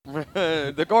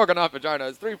The Gorgonaut vagina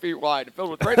is 3 feet wide and filled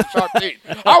with razor sharp teeth.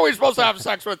 How are we supposed to have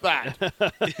sex with that?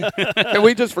 Can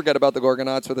we just forget about the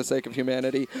Gorgonauts for the sake of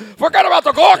humanity? Forget about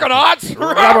the Gorgonauts!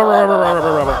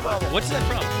 What's that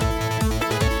from?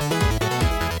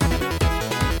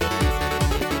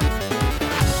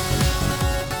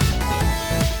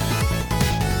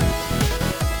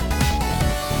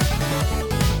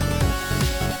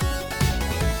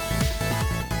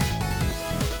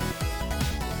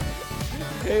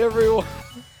 Hey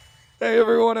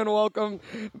everyone, and welcome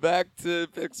back to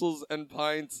Pixels and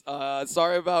Pints.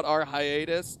 Sorry about our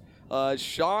hiatus.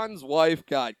 Sean's wife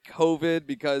got COVID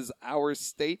because our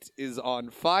state is on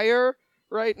fire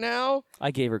right now.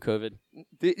 I gave her COVID.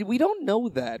 We don't know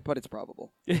that, but it's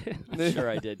probable. I'm sure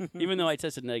I did. Even though I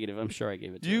tested negative, I'm sure I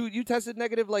gave it to her. You tested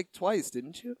negative like twice,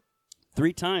 didn't you?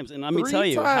 3 times. And let me 3 tell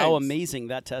you how times. amazing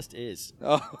that test is.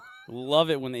 Oh, Love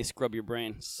it when they scrub your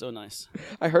brain. So nice.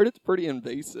 I heard it's pretty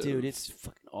invasive. Dude, it's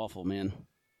fucking awful, man.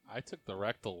 I took the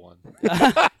rectal one.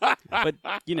 But,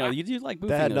 you know, you do like boofing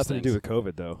That had those nothing to do things. with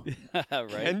COVID, though.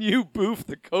 Right? And you boofed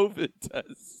the COVID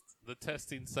test. The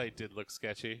testing site did look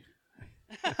sketchy.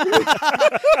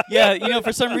 Yeah, you know,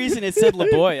 for some reason it said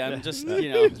LaBoy. I'm just,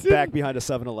 you know. It's back behind a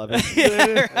 7-Eleven.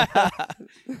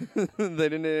 They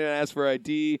didn't even ask for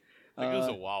ID. I think it was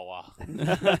a Wawa.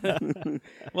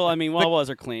 Well, I mean, Wawas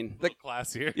are clean. A little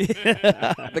classier.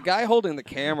 The guy holding the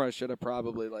camera should have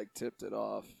probably like tipped it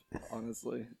off,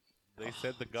 honestly. They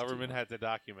said the government had to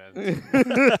document.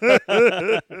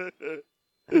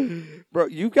 Bro,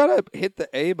 you gotta hit the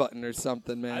A button or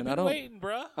something, man. I've been waiting,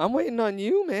 bruh. I'm waiting on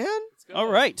you, man. Let's go.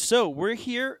 All right, so we're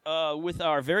here with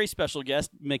our very special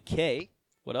guest, McKay.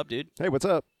 What up, dude? Hey, what's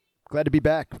up? Glad to be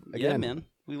back Yeah, again. man.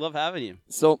 We love having you.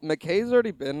 So McKay's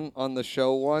already been on the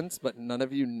show once, but none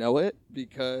of you know it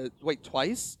because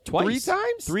twice? Twice. 3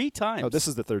 times? 3 times. Oh, this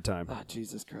is the third time. Oh,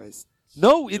 Jesus Christ.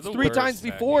 No, You're it's the 3 worst, times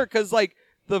Zach. before because like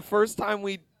the first time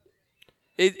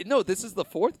no, this is the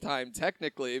 4th time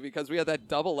technically because we had that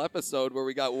double episode where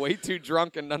we got way too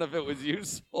drunk and none of it was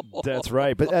useful. That's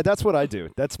right. But that's what I do.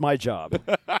 That's my job.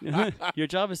 Your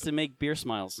job is to make beer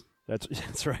smiles.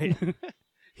 That's right.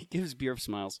 He gives beer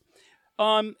smiles.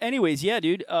 Anyways, yeah,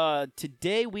 dude.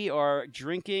 Today we are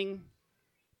drinking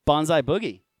Bonsai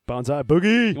Boogie. Bonsai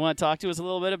Boogie. You want to talk to us a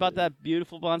little bit about that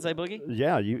beautiful Bonsai Boogie?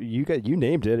 Yeah, you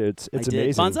named it. It's I did.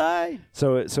 amazing. Bonsai.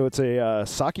 So it's a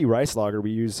sake rice lager. We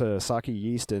use sake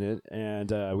yeast in it, and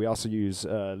we also use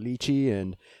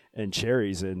lychee and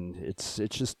cherries, and it's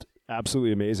just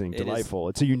absolutely amazing, It is. delightful.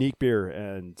 It's a unique beer,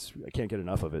 and I can't get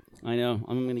enough of it. I know.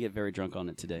 I'm going to get very drunk on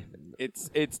it today.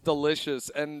 It's delicious.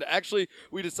 And actually,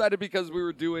 we decided because we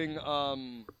were doing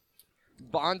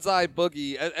Bonsai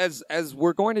Boogie, as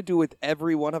we're going to do with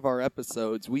every one of our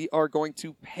episodes, we are going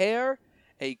to pair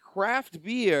a craft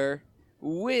beer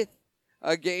with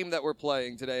a game that we're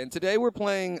playing today. And today we're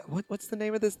playing, what's the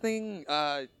name of this thing?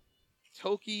 What?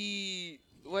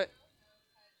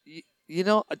 You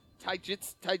know,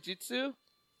 taijutsu?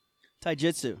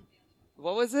 Taijutsu.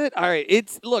 What was it? All right,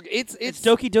 it's It's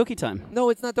Doki Doki time. No,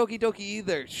 it's not Doki Doki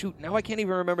either. Shoot, now I can't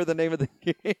even remember the name of the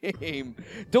game.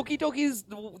 Doki Doki is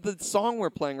the song we're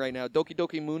playing right now. Doki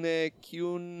Doki Mune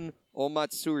Kyun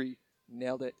Omatsuri.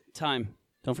 Nailed it. Time.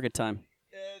 Don't forget time.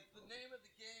 The name of the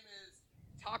game is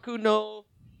Taiko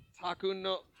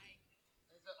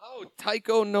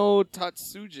no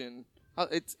Tatsujin.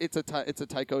 It's a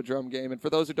taiko drum game, and for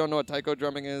those who don't know what taiko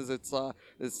drumming is, it's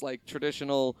like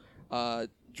traditional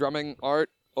drumming art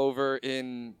over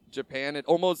in Japan. It's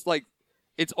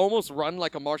almost run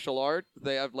like a martial art.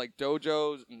 They have like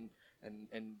dojos and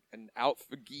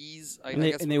outfit gis. And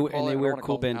they wear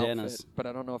cool bandanas. But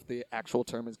I don't know if the actual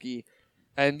term is gi.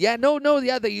 And yeah,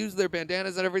 they use their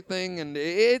bandanas and everything, and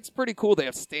it's pretty cool. They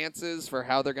have stances for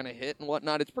how they're gonna hit and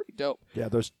whatnot. It's pretty dope. Yeah,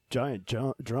 those giant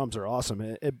drums are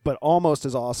awesome, but almost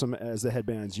as awesome as the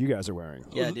headbands you guys are wearing.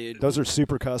 Yeah, dude. Those are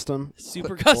super custom.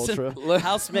 Super custom. Ultra.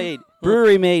 House made.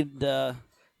 Brewery made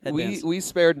headbands. We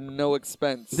spared no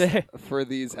expense for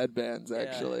these headbands.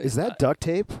 Actually, Is that duct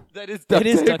tape? that is That duct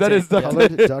is tape. duct That tape. is duct Colored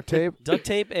tape. duct tape? Duct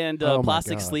tape and Oh my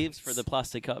plastic God. sleeves for the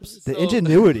plastic cups. The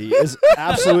ingenuity is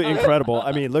absolutely incredible.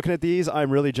 I mean, looking at these, I'm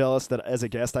really jealous that as a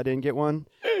guest I didn't get one,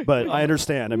 but I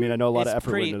understand. I mean, I know a lot of effort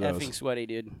pretty went into effing those. sweaty,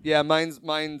 dude. Yeah, mine's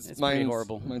pretty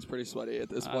horrible. Mine's pretty sweaty at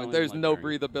this I point. don't There's even no like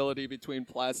wearing breathability between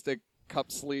plastic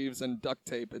cup sleeves and duct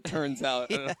tape. It turns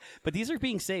out. But these are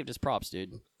being saved as props,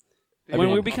 dude. I When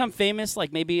mean- we become famous,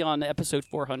 like maybe on episode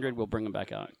 400, we'll bring them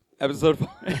back out. Episode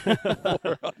 400. Oh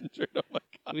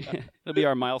my god. It'll be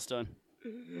our milestone.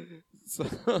 So,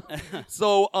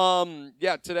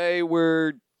 yeah, today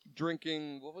we're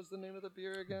drinking. What was the name of the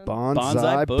beer again?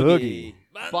 Bonsai Boogie.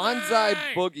 Bonsai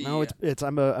Boogie. No, it's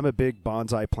I'm a big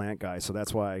bonsai plant guy, so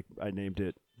that's why I named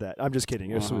it that. I'm just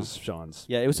kidding. This was Sean's.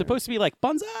 Yeah, it was supposed to be like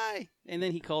bonsai, and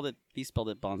then he spelled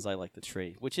it bonsai like the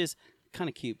tree, which is kind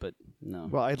of cute, but no.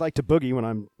 Well, I'd like to boogie when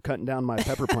I'm cutting down my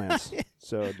pepper plants.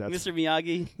 So that's Mr.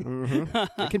 Miyagi.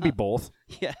 It can be both.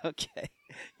 Yeah. Okay.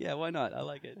 Yeah. Why not? I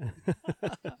like it.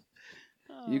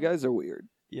 You guys are weird.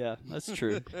 Yeah, that's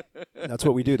true. That's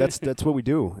what we do. That's what we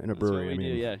do in a That's what brewery. we I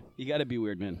mean, do. Yeah, you got to be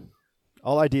weird, man.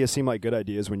 all ideas seem like good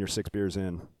ideas when you're 6 beers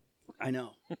in. I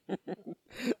know.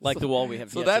 Like the wall we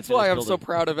have. So yet to that's why finish I'm so building.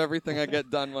 proud of everything I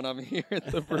get done when I'm here at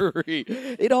the brewery.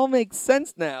 It all makes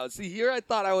sense now. See, here I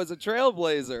thought I was a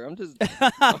trailblazer. I'm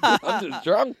just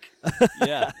drunk.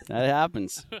 Yeah, that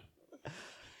happens.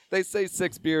 They say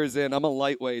 6 beers in. I'm a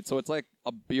lightweight, so it's like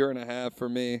a beer and a half for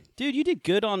me. Dude, you did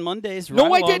good on Mondays. No,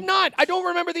 right I did along. not. I don't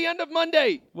remember the end of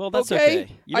Monday. Well, that's okay.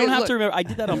 You don't have look- to remember. I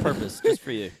did that on purpose, just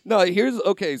for you. No,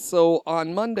 okay. So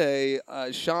on Monday,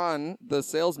 Sean, the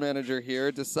sales manager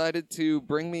here, decided to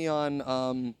bring me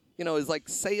on, his like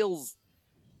sales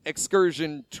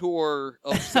excursion tour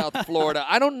of South Florida.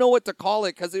 I don't know what to call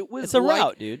it because it was It's a like,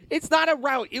 route, dude. It's not a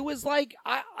route. It was like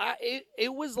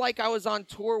it was like I was on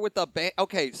tour with a band.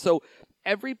 Okay, so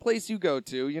every place you go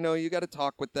to, you got to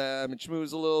talk with them and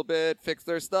schmooze a little bit, fix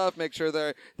their stuff, make sure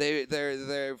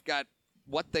they've got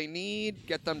what they need,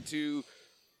 get them to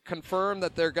confirm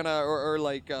that they're gonna or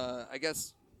I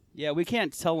guess. Yeah, we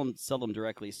can't sell them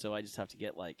directly, so I just have to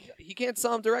get like. He can't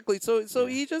sell them directly, so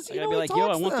he just I gotta be like, he yo, I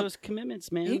talks to want them. those commitments,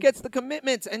 man. He gets the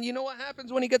commitments, and you know what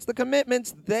happens when he gets the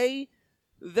commitments?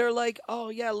 They're like, oh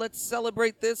yeah, let's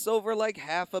celebrate this over like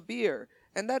half a beer,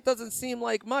 and that doesn't seem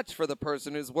like much for the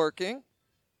person who's working,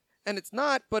 and it's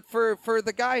not. But for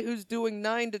the guy who's doing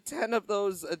 9 to 10 of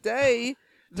those a day,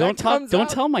 Don't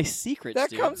tell my secrets. That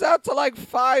dude. comes out to like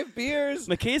 5 beers.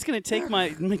 McKay's gonna take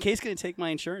my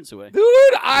insurance away. Dude,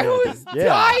 I was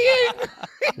dying.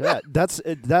 Yeah,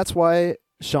 that's why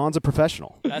Sean's a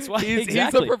professional. That's why He's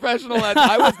exactly. a professional. And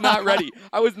I was not ready.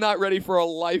 I was not ready for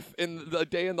a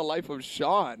day in the life of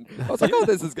Sean. I was like, oh,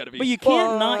 this is gonna be. But you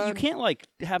fun. can't like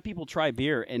have people try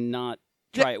beer and not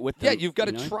try it with them. Yeah, you've got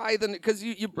to you know? try them because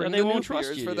you bring they the new won't trust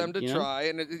beers you, for them to dude, you know? try,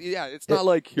 and it's not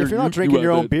like here, If you're not you drinking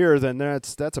your have own it. beer, then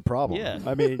that's a problem. Yeah.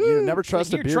 I mean, you never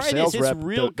trust Like, a here, beer try sales this, it's rep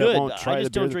real that good. won't I try the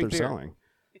just beer don't that they're drink beer. selling.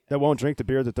 That won't drink the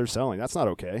beer that they're selling. That's not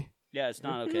okay. Yeah, it's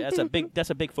not okay. That's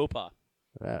a big faux pas.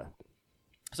 Yeah.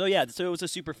 So it was a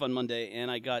super fun Monday,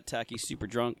 and I got Tacky super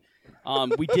drunk.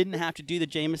 We didn't have to do the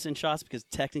Jameson shots because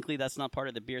technically that's not part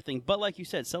of the beer thing. But like you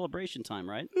said, celebration time,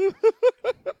 right?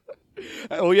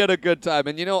 We had a good time,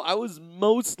 and I was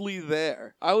mostly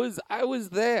there. I was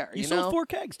there. You You sold know? 4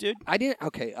 kegs, dude. I didn't.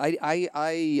 Okay,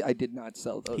 I did not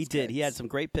sell those. He did. He had kegs. some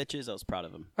great pitches. I was proud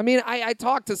of him. I mean, I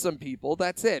talked to some people.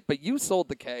 That's it. But you sold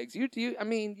the kegs. You did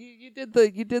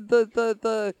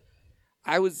the.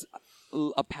 I was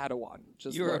a Padawan.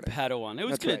 Just You were a learning. Padawan. It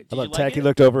was That's good. right. Did I you love like Tacky it?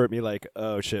 looked over at me like,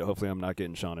 oh shit, hopefully I'm not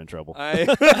getting Sean in trouble.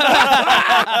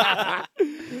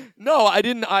 No, I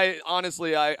didn't. I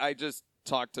honestly, I just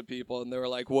talked to people and they were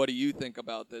like, what do you think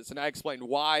about this? And I explained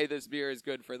why this beer is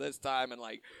good for this time and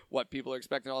like what people are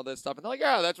expecting, all this stuff. And they're like,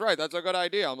 yeah, that's right. That's a good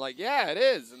idea. I'm like, yeah, it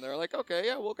is. And they're like, okay,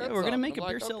 yeah, we'll get Yeah, we're gonna some. make I'm a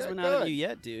beer like, salesman okay, out of good. you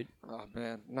yet, dude. Oh,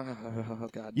 man. No, oh,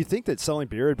 God. You think that selling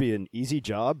beer would be an easy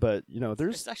job, but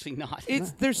there's It's actually not.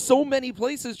 There's so many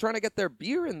places trying to get their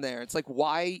beer in there. It's like,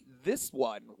 why this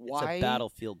one? Why It's a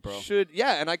battlefield, bro.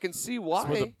 and I can see why.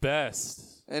 We're the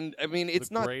best. And I mean, it's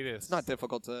The not greatest. it's not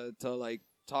difficult to like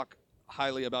talk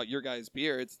highly about your guys'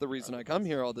 beer. It's the reason I come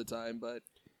here all the time. But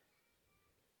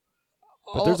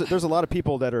there's a lot of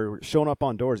people that are showing up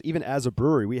on doors. Even as a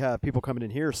brewery, we have people coming in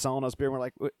here selling us beer. And we're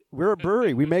like, we're a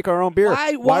brewery. We make our own beer.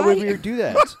 Why would we do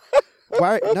that?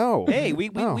 Why? No. Hey, we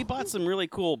No. bought some really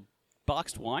cool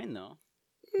boxed wine though.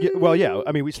 Yeah, well, yeah.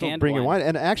 I mean, we still Canned bring in wine. wine,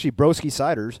 and actually, Broski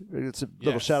Ciders. It's a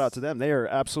little Yes. shout out to them. They are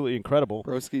absolutely incredible.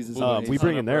 Broski's is We amazing. We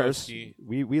bring in Son of theirs. Broski.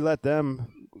 We let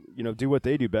them, do what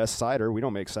they do best. Cider. We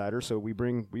don't make cider, so we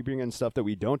bring in stuff that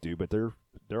we don't do. But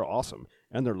they're awesome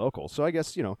and they're local. So I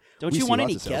guess Don't we you see want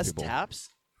lots any of guest salespeople. taps?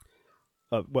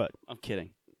 What? I'm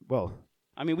kidding. Well,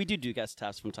 I mean, we do guest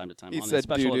taps from time to time He on said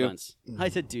special doo-doo. events. I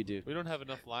said doo-doo. We don't have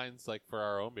enough lines like for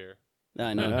our own beer.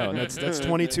 I know. no, that's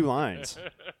 22 lines.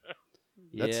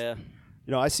 Yeah.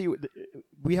 I see.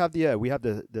 We have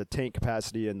the tank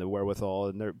capacity and the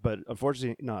wherewithal, but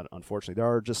unfortunately, there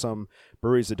are just some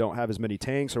breweries that don't have as many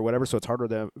tanks or whatever, so it's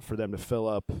harder for them to fill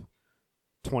up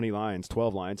 20 lines,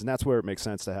 12 lines, and that's where it makes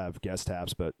sense to have guest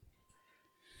taps. But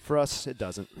for us, it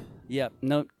doesn't. Yeah.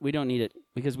 No, we don't need it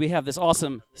because we have this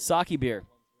awesome sake beer.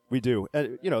 We do.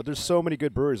 And, there's so many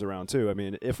good breweries around, too. I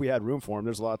mean, if we had room for them,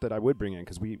 there's a lot that I would bring in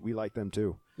because we like them,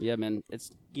 too. Yeah, man.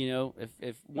 It's,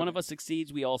 if one of us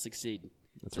succeeds, we all succeed.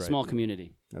 That's It's a right. small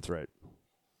community. That's right.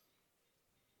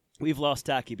 We've lost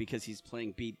Tacky because he's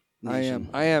playing Beat Nation.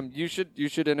 I am. You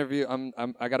should interview.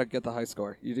 I gotta get the high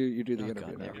score. You do the Oh, interview.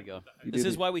 God, there now. we go. You This do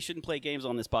is the- why we shouldn't play games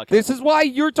on this podcast. This is why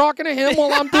you're talking to him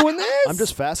while I'm doing this. I'm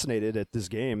just fascinated at this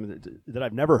game that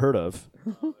I've never heard of.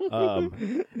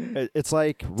 It's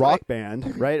like Rock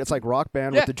Band, right? It's like Rock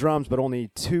Band Yeah. with the drums, but only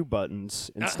 2 buttons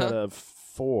instead of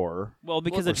 4. well,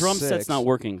 because Or the drum 6. set's not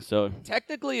working, so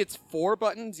Technically, it's 4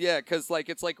 buttons. Yeah, because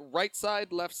it's like right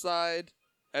side, left side,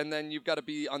 and then you've got to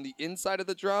be on the inside of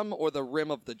the drum or the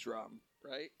rim of the drum,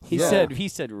 right? he Yeah.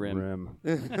 said rim.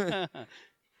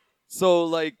 So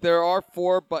there are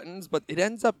 4 buttons, but it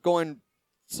ends up going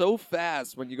so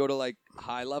fast when you go to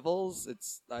high levels.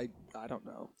 It's I don't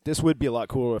know. This would be a lot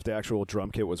cooler if the actual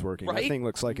drum kit was working. That Right? thing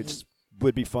looks like it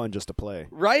would be fun just to play.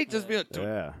 Right? Just be like,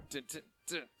 Yeah.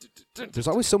 There's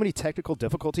always so many technical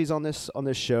difficulties on this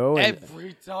show. And,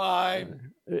 every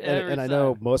time. Every and I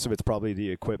know time. most of it's probably the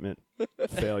equipment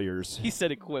failures He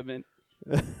said equipment.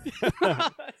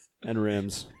 and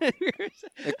rims.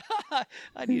 I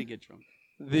need to get drunk.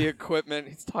 The equipment.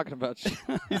 He's talking about.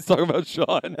 He's talking about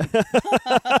Sean.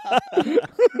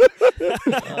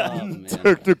 Oh, man.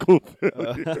 Technical.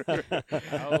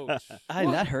 Ouch.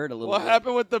 That hurt a little What bit.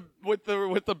 happened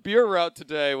with the beer route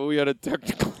today? Well, we had a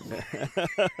technical.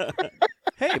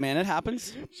 Hey, man, it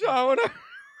happens. Sean,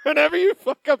 whenever you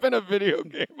fuck up in a video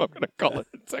game, I'm gonna call it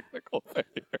a technical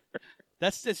failure.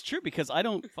 It's true because I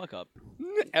don't fuck up.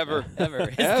 Ever. Ever.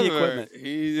 It's Ever. the equipment.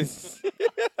 He's.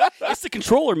 It's the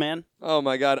controller, man. Oh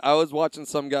my god! I was watching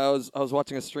some guy. I was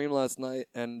watching a stream last night,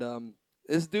 and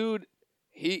this dude,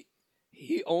 he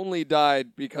only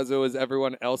died because it was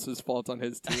everyone else's fault on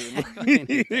his team. I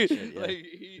hate that shit,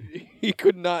 yeah. He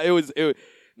could not. It was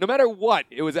no matter what.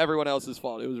 It was everyone else's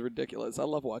fault. It was ridiculous. I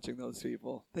love watching those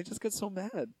people. They just get so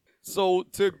mad. So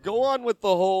to go on with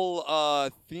the whole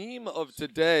theme of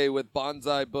today with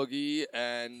Bonsai Boogie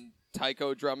and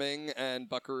taiko drumming and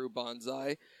Buckaroo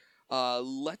Bonsai.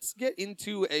 Let's get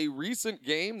into a recent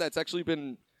game that's actually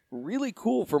been really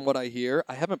cool from what I hear.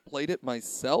 I haven't played it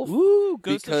myself. Ooh,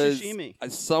 Ghost of because Tsushima.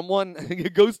 someone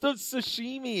Ghost of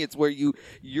Sashimi. It's where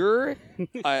you're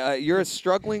a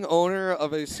struggling owner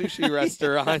of a sushi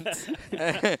restaurant.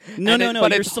 No,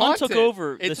 But your it's son took haunted.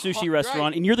 over the It's sushi right.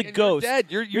 restaurant, and you're the And ghost. You're dead.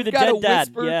 You're You've the got to dead dad,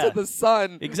 whisper yeah. to the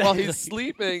sun while Exactly. he's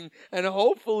sleeping, and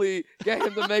hopefully get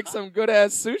him to make some good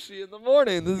ass sushi in the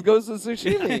morning. This goes to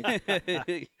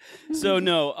Sushimi. So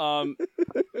no,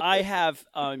 I have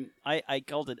I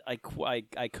called it I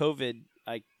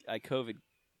COVID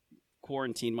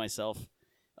quarantined myself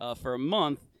for a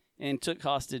month and took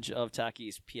hostage of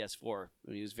Taki's PS4.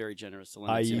 He was very generous to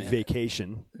lend it to I.e. me.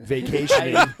 vacationing.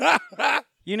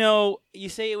 You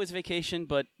say it was vacation,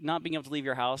 but not being able to leave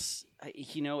your house,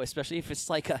 especially if it's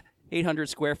like a 800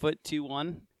 square foot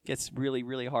 2-1, gets really,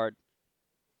 really hard.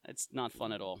 It's not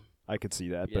fun at all. I could see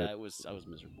that, Yeah, I was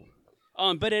miserable.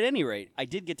 But at any rate, I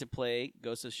did get to play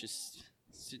Ghost of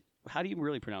how do you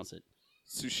really pronounce it?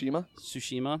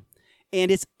 Tsushima.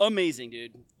 And it's amazing,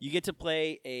 dude. You get to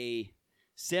play a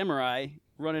samurai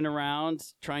running around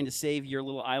trying to save your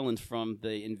little island from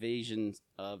the invasion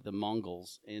of the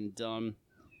Mongols. And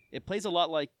it plays a lot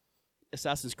like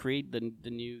Assassin's Creed, the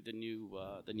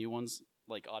new ones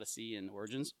like Odyssey and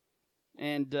Origins.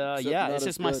 And Except yeah, not it's as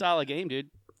just my good. style of game, dude.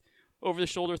 Over the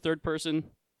shoulder, third person.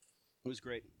 It was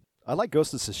great. I like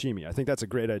Ghost of Sashimi. I think that's a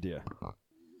great idea.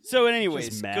 So, anyways,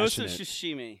 Just Ghost of mashing it.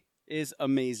 Tsushima is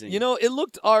amazing. It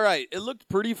looked all right. It looked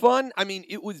pretty fun. I mean,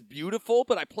 it was beautiful,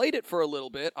 but I played it for a little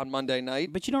bit on Monday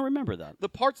night. But you don't remember that. The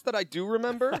parts that I do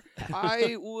remember,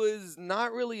 I was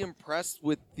not really impressed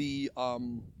with the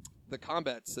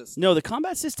combat system. No, the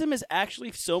combat system is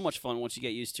actually so much fun once you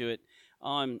get used to it.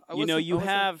 You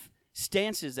have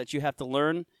stances that you have to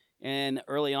learn, and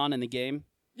early on in the game,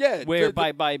 Yeah, where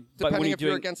by but depending when you're if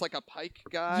you're doing against like a pike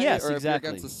guy, Yes, or exactly. if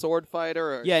you're against a sword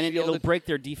fighter, or yeah, and it'll shielded- break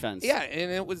their defense. Yeah,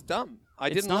 and it was dumb. I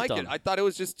It's didn't not like dumb. it. I thought it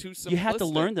was just too simplistic. You have to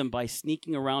learn them by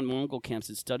sneaking around Mongol camps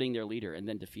and studying their leader, and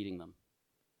then defeating them.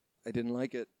 I didn't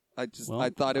like it. I Well,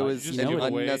 I thought it you was just an know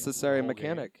it. unnecessary The whole game.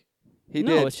 mechanic. He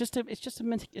no, did. it's just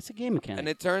a game mechanic. And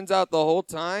it turns out the whole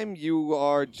time you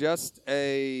are just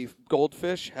a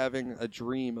goldfish having a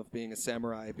dream of being a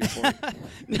samurai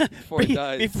before he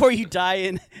dies. Before you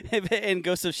die in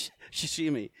Ghost of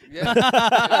Tsushima. Yeah,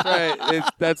 that's right.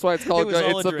 That's why it's called. It was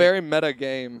all It's a a dream. very meta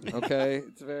game. Okay,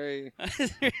 it's very.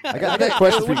 I got a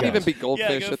question It for you wouldn't even guys. be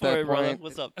goldfish go at for that it, brother. point.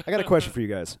 What's up? I got a question for you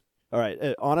guys. All right,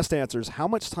 honest answers. How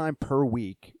much time per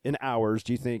week in hours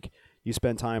do you think you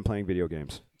spend time playing video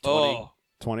games?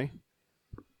 20?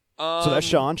 So that's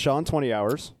Sean. 20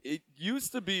 hours. It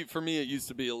used to be, for me, it used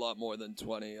to be a lot more than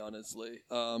 20, honestly.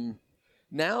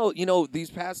 Now,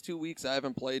 these past 2 weeks, I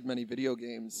haven't played many video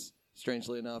games,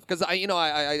 strangely enough. Because,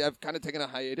 I've kind of taken a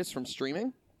hiatus from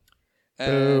streaming.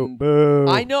 And Boo.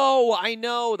 I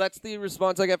know. That's the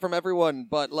response I get from everyone.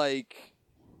 But, yeah,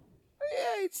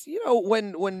 it's,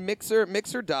 when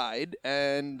Mixer died,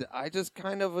 and I just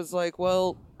kind of was like,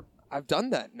 well, I've done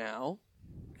that now.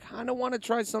 Kind of want to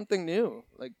try something new.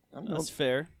 I don't know. That's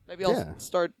fair. Maybe I'll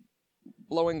start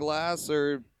blowing glass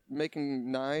or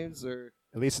making knives or.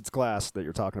 At least it's glass that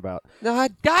you're talking about. No,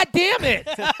 God damn it!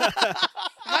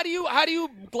 How do you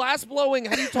glass blowing?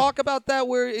 How do you talk about that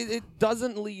where it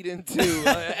doesn't lead into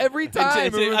every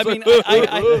time?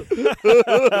 I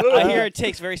hear it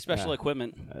takes very special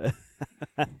equipment.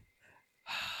 I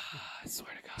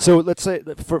swear to God. So let's say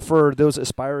that for those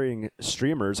aspiring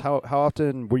streamers, how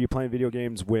often were you playing video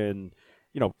games when,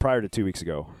 prior to 2 weeks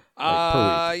ago? Per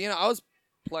week? I was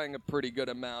playing a pretty good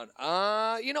amount.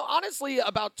 Honestly,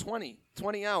 about 20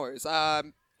 hours.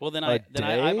 Well, then I'm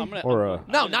gonna.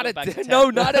 No, not a day. No,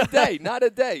 not a day. Not a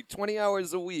day. 20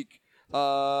 hours a week,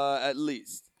 at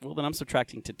least. Well, then I'm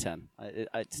subtracting to 10.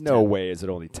 It's No 10. way is it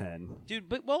only 10. Dude,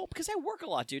 because I work a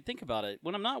lot, dude. Think about it.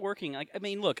 When I'm not working,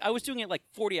 look, I was doing it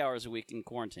 40 hours a week in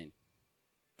quarantine.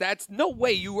 That's no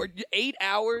way. You were 8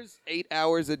 hours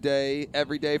a day,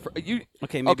 every day for you.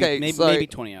 Okay, maybe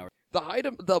 20 hours. The height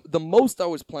of the most I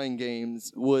was playing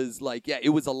games was it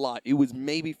was a lot. It was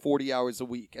maybe 40 hours a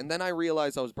week. And then I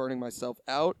realized I was burning myself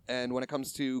out. And when it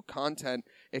comes to content,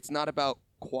 it's not about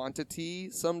quantity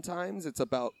sometimes. It's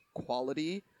about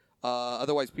quality.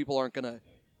 Otherwise, people aren't going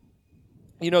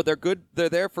to, they're good. They're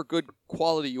there for good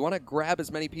quality. You want to grab as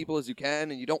many people as you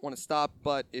can, and you don't want to stop.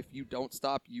 But if you don't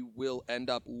stop, you will end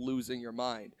up losing your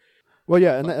mind. Well,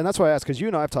 yeah, and that's why I asked, because you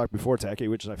and I have talked before, Taki,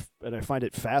 and I find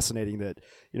it fascinating that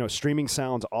streaming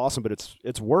sounds awesome, but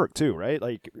it's work too, right?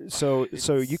 So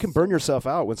you can burn yourself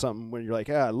out when you're like,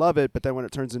 I love it, but then when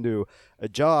it turns into a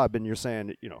job and you're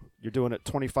saying, you're doing it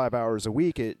 25 hours a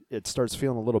week, it starts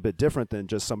feeling a little bit different than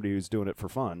just somebody who's doing it for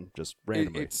fun, just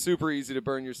randomly. It's super easy to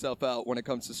burn yourself out when it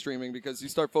comes to streaming because you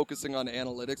start focusing on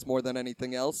analytics more than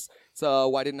anything else. So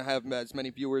why didn't I have as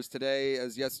many viewers today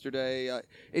as yesterday?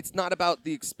 It's not about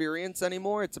the experience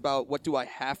anymore. It's about what do I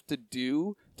have to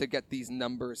do to get these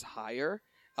numbers higher.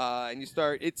 And you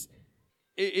start.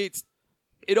 It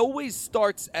always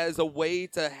starts as a way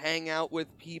to hang out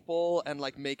with people and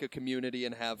make a community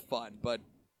and have fun. But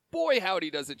boy, howdy,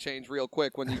 does it change real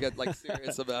quick when you get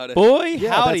serious about it. Boy,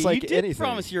 Yeah, howdy, that's you did anything.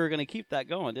 promise you were going to keep that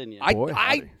going, didn't you?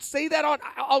 I say that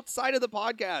outside of the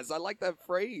podcast. I like that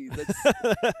phrase.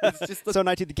 It's just So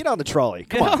 19, get on the trolley.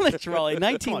 Come Get on. on the trolley.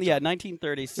 1930s,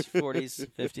 40s,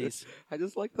 50s. I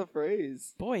just like the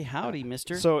phrase. Boy, howdy,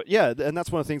 mister. So, yeah, and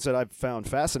that's one of the things that I've found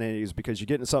fascinating is because you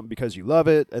get into something because you love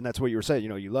it, and that's what you were saying.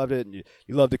 You loved it, and you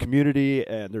love the community,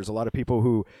 and there's a lot of people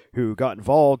who got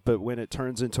involved, but when it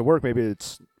turns into work, maybe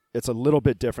it's a little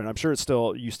bit different. I'm sure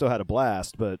you still had a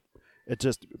blast, but it's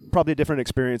just probably a different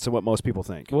experience than what most people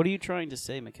think. What are you trying to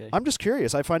say, McKay? I'm just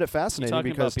curious. I find it fascinating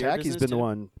talking because about beer Taki's business been the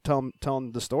too? one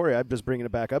telling the story. I'm just bringing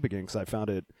it back up again because I found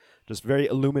it just very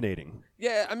illuminating.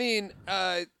 Yeah, I mean,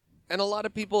 and a lot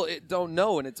of people don't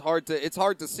know, and it's hard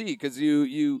to see because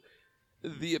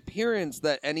the appearance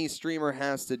that any streamer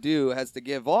has to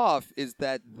give off is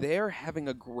that they're having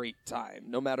a great time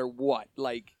no matter what.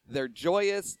 They're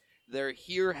joyous. They're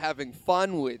here having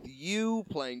fun with you,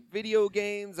 playing video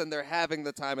games, and they're having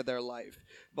the time of their life.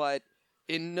 But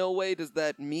in no way does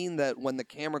that mean that when the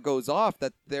camera goes off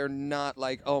that they're not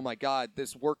oh my God,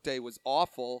 this workday was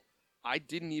awful. I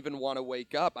didn't even want to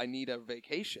wake up. I need a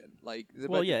vacation.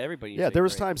 Yeah, everybody. Yeah, there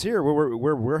was times here where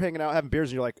we're hanging out having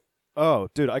beers, and you're like, oh,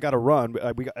 dude, I got to run.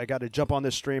 I got to jump on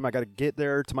this stream. I got to get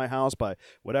there to my house by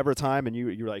whatever time. And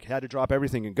you had to drop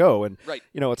everything and go. And, right.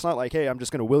 It's not like, hey, I'm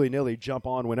just going to willy-nilly jump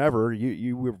on whenever.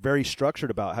 You were very structured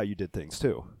about how you did things,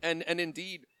 too. And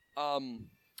indeed,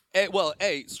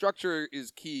 structure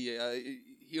is key.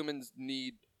 Humans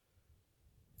need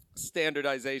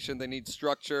standardization. They need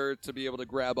structure to be able to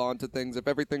grab onto things. If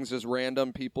everything's just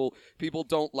random, people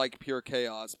don't like pure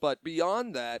chaos. But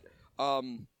beyond that,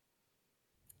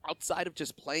 outside of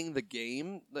just playing the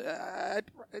game,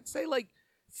 I'd say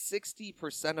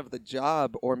 60% of the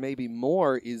job or maybe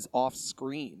more is off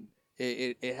screen.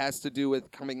 It has to do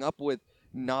with coming up with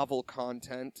novel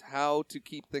content, how to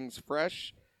keep things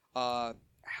fresh,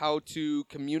 how to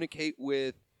communicate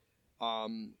with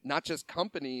not just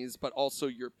companies, but also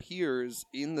your peers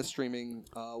in the streaming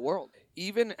world.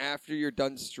 Even after you're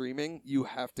done streaming, you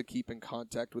have to keep in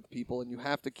contact with people, and you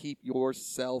have to keep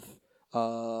yourself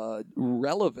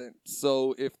relevant.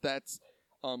 So if that's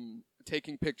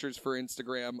taking pictures for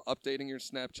Instagram, updating your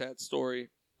Snapchat story,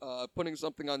 putting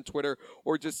something on Twitter,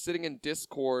 or just sitting in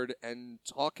Discord and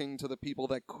talking to the people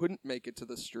that couldn't make it to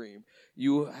the stream,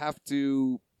 you have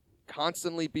to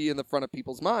constantly be in the front of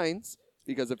people's minds,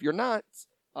 because if you're not,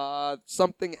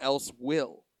 something else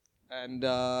will. And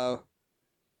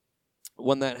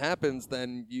when that happens,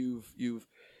 then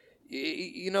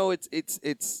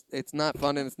it's not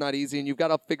fun and it's not easy, and you've got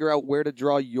to figure out where to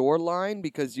draw your line,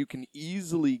 because you can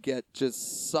easily get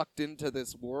just sucked into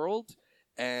this world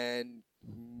and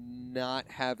not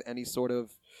have any sort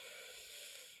of,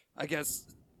 I guess,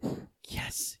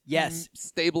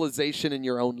 stabilization in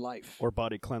your own life, or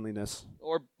body cleanliness,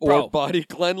 or body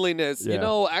cleanliness.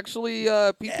 Yeah. Actually,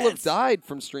 people have died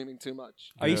from streaming too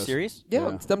much. Are you serious?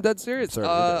 Yeah, I'm dead serious. Sorry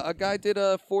to hear that. A guy did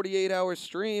a 48-hour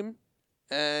stream,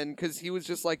 and because he was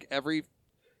just like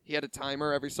he had a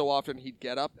timer every so often. He'd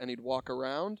get up and he'd walk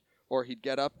around, or he'd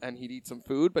get up and he'd eat some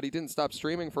food, but he didn't stop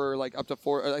streaming for like up to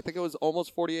I think it was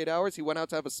almost 48 hours. He went out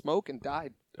to have a smoke and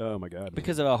died. Oh my God!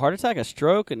 Because of a heart attack, a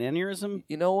stroke, an aneurysm?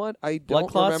 You know what? I Blood don't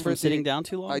clots remember from sitting down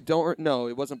too long? I don't. No,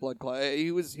 it wasn't blood clot.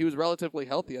 He was relatively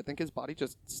healthy. I think his body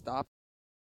just stopped.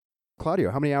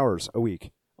 Claudio, how many hours a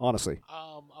week? Honestly,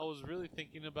 I was really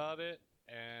thinking about it,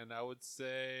 and I would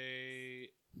say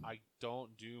I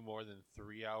don't do more than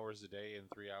 3 hours a day. And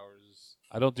 3 hours,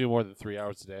 I don't do more than 3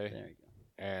 hours a day. There you go.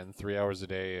 And 3 hours a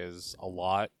day is a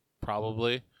lot,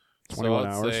 probably. 21 so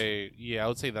hours? I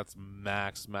would say that's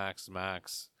max.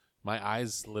 My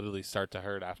eyes literally start to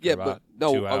hurt after Yeah, about but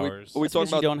no. 2 Are we hours. talking That's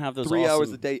because you about don't have those 3 hours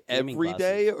awesome a day gaming every classes.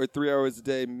 day, or 3 hours a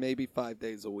day, maybe 5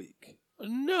 days a week?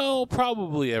 No,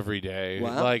 probably every day.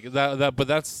 Wow. Like that. But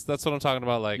that's what I'm talking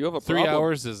about. Like You have a 3 problem.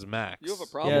 hours is max. You have a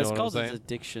problem. Yeah, You it's know what called I'm its saying?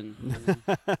 addiction.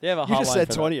 They have a hotline you just said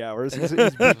for that. 20 hours. He's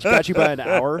got you by an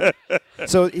hour.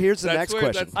 So here's the That's next where-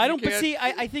 question. that's- I don't, You but can't- see,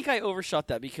 I think I overshot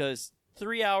that, because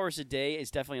 3 hours a day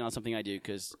is definitely not something I do,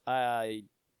 because I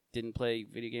didn't play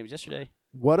video games yesterday.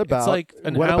 What about It's like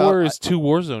an what hour about, is 2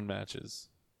 Warzone matches.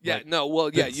 Yeah, Like, no.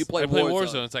 Well, yeah, you play I play Warzone.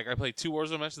 Warzone. It's like I play 2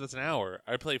 Warzone matches. That's an hour.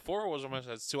 I play 4 Warzone matches.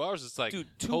 That's 2 hours. It's like, Dude,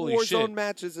 2 holy Warzone shit.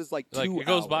 matches is like 2 Like it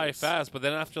goes by hours. fast, but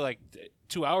then after like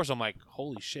 2 hours, I'm like,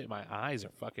 holy shit, my eyes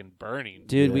are fucking burning.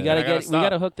 Dude, we Yeah. gotta I gotta we gotta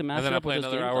stop. hook the match And then I up play with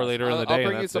those another game hour classes. later in the day, I'll and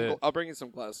bring you that's some. it. I'll bring you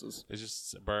some glasses. It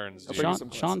just burns. I'll dude. bring you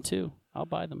some Sean glasses. too. I'll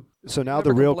buy them. so now Never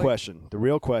the real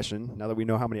complain. question, now that we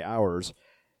know how many hours,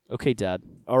 Okay, Dad.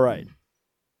 all right,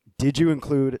 did you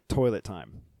include toilet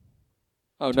time?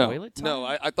 Oh no, Toilet time? no.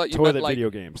 I thought you Toilet meant like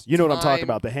video games. You know what I'm talking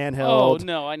time- about, the Oh handheld.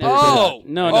 no, I never. Oh! did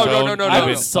that. No, Oh, no, no, no, no, I no, don't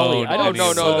no. sully. I Oh, don't no,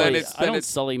 no, sully. then it's- I don't it's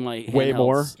sully my way handhelds.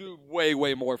 more. Dude,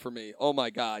 way more for me. Oh my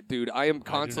god, dude, I am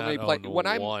constantly not playing. own When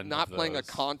I'm one not of playing a those.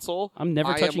 console, I'm never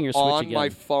I touching am your Switch on again. my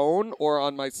phone or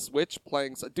on my Switch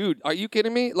playing. Dude, are you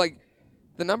kidding me? Like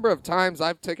the number of times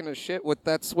I've taken a shit with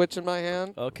that Switch in my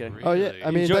hand. Okay. Oh yeah, Really?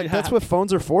 I mean Enjoy that's that. what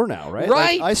phones are for now, right?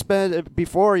 Right. Like, I spent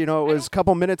before, it was a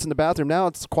couple minutes in the bathroom. Now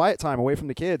it's quiet time away from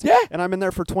the kids. Yeah. and I'm in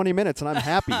there for 20 minutes and I'm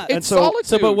happy. and It's so solitude.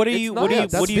 So, but what do It's you not- what do you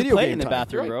that's what do you video play game in the time.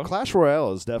 bathroom, bro? Clash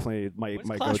Royale is definitely my What's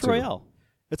my Clash go-to. Royale?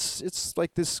 It's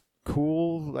like this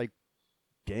cool like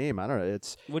game. I don't know.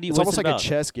 It's What do you? it's what's almost it like about? a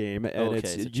chess game, and Okay,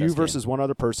 it's it's a you chess versus one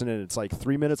other person, and it's like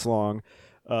 3 minutes long.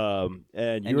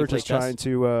 And you you're play just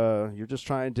chess?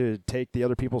 trying to take the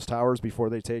other people's towers before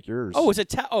they take yours. Oh, it's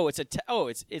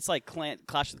like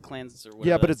Clash of the Clans or whatever.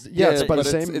 yeah, but it's Yeah, it's by the but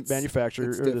it's- same it's- manufacturer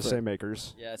it's or the different. same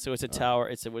makers. yeah. So it's a tower.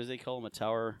 It's a what do they call them? A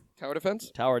tower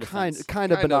defense. defense.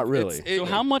 Kind of, but not really. So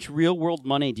how much real world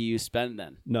money do you spend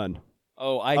then? None.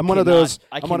 Oh, I'm one of those.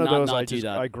 I'm one of those. Not I do just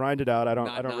that. I grind it out. I don't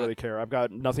Not. really care. I've got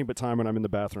nothing but time when I'm in the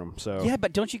bathroom. So Yeah,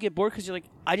 but don't you get bored because you're like,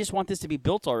 I just want this to be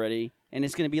built already, and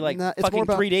it's going to be like Nah, it's more fucking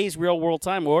about- 3 days real world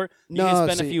time, or you No, can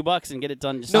spend a see- few bucks and get it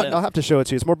done. Just no, then. I'll have to show it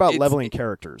to you. It's more about It's- leveling it-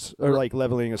 characters or like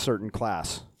leveling a certain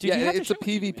class. Dude, you Yeah, have to it's a show it to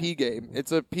me, man. PvP game.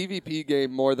 It's a PvP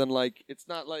game more than like. It's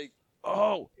not like.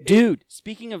 Oh, dude!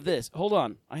 Speaking of this, hold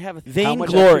on. I have a How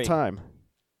much Vainglory. extra time?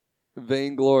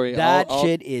 Vainglory. That I'll-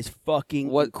 shit is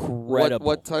fucking incredible.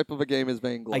 What type of a game is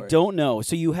Vainglory? I don't know.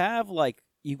 So you've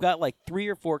got like 3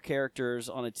 or 4 characters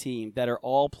on a team that are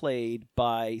all played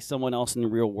by someone else in the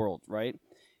real world, right?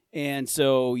 And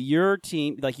so your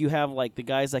team, like you have like the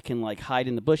guys that can like hide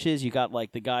in the bushes. You got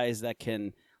like the guys that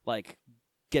can like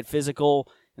get physical,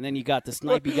 and then you got the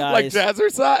snipey Like guys.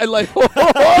 Jazzercise, like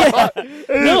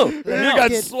No, you no. got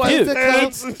Dude, sweat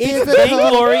pants.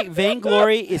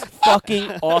 Vainglory is fucking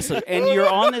awesome, and you're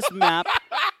on this map,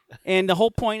 and the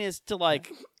whole point is to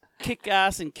like kick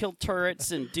ass and kill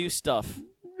turrets and do stuff.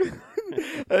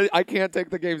 I can't take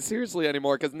the game seriously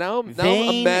anymore because now I'm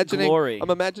Vainglory.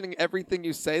 imagining everything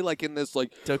you say like in this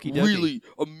like Doki Doki. really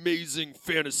amazing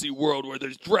fantasy world where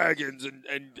there's dragons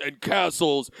and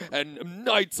castles and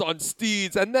knights on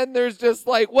steeds, and then there's just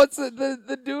like what's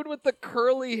the dude with the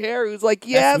curly hair who's like,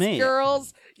 yes, me.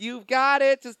 girls, you've got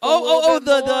it. Just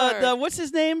the what's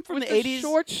his name from with the 80s?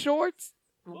 short shorts.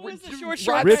 What was the short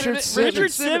shorts? Richard Simmons.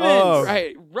 Richard Simmons. Oh.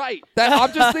 Right. That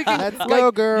I'm just thinking. Let's like,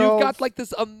 go, girls. You've got like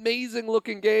this amazing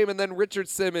looking game, and then Richard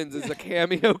Simmons is a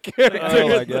cameo character. Oh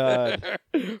my god.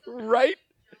 Right?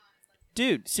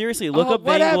 Dude, seriously, look up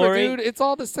whatever, Vainglory. dude. It's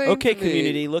all the same. Okay, to me.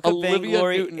 community, look up Olivia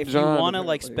Vainglory if you Newton-John, want to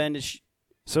like apparently. spend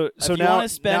So if you now want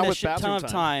to spend now a with shit ton bathroom of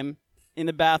time in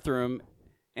the bathroom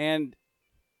and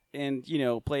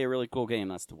play a really cool game,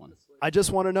 that's the one. I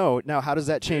just want to know now. How does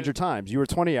that change your times? You were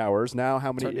 20 hours. Now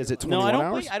how many? Is it 21 No, I don't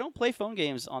hours? play. I don't play phone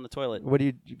games on the toilet. What do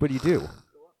you do?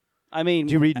 I mean,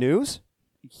 Do you read news?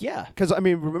 yeah, Because I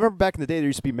mean, remember back in the day, there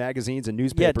used to be magazines and yeah,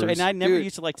 newspapers. and I never Dude.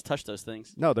 used to like to touch those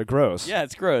things. No, they're gross. Yeah,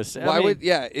 it's gross. Why would?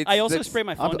 Yeah. It's, I also it's- spray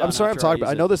my phone down. I'm sorry, I'm after I talking about.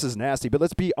 use I know it. this is nasty, but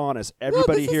let's be honest. No,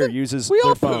 Everybody this here isn't- uses we their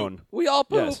all phone. Poop. We all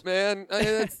poop, Yes. man.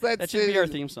 That's That should be our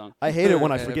theme song. I hate it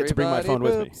when I forget to bring my phone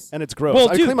Everybody with me, poops. and it's gross.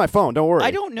 Well, I dude, clean my phone. Don't worry. I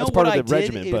don't know That's part what of the I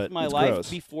regimen, did but with my it's life gross.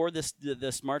 before the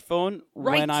smartphone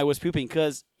Right. when I was pooping,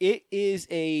 because it is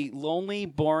a lonely,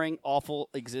 boring, awful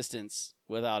existence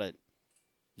without it.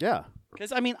 Yeah.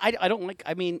 Because I mean, I don't like.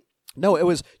 I mean, No, it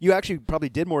was. You actually probably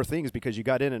did more things because you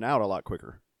got in and out a lot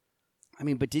quicker.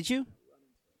 but did you?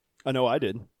 I know I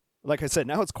did. Like I said,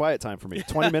 now it's quiet time for me.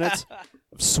 20 minutes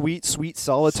of sweet, sweet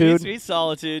solitude. Sweet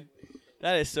solitude.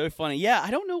 That is so funny. Yeah,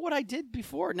 I don't know what I did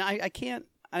before. Now I can't.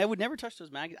 I would never touch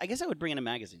those magazines. I guess I would bring in a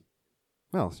magazine,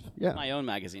 Well, yeah. my own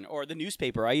magazine, or the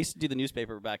newspaper. I used to do the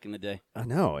newspaper back in the day. I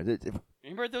know.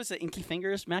 Remember those inky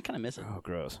fingers? Man, I kind of miss it. Oh,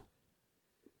 gross.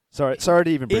 Sorry to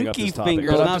even bring up Inky this topic.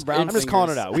 fingers, but not brown I'm just calling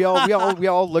it fingers. out. We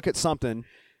all look at something,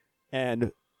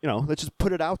 and let's just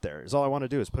put it out there. Is all I want to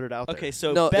do is put it out there. Okay,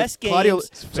 so No, best games. Claudio,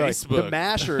 sorry, Facebook. the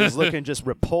masher is looking just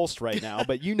repulsed right now,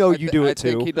 but you do I it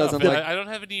think too. he doesn't No, like. I don't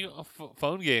have any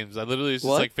phone games. I literally it's just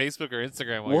What? like Facebook or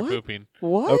Instagram while What? you're pooping.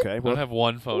 What? Okay, I well, don't have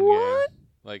one phone What? game.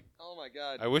 Like, Oh my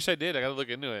god. I wish I did. I gotta look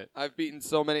into it. I've beaten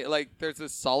so many. Like, there's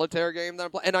this solitaire game that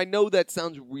I'm playing, and I know that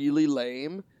sounds really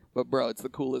lame, but bro, it's the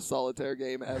coolest solitaire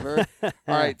game ever. All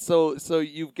right, so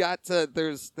you've got to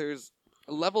there's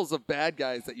levels of bad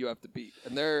guys that you have to beat,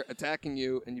 and they're attacking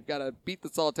you, and you've got to beat the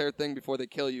solitaire thing before they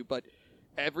kill you. But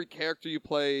every character you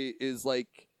play is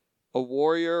like a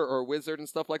warrior or a wizard and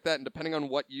stuff like that, and depending on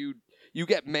what you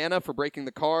get mana for breaking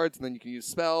the cards, and then you can use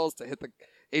spells to hit the.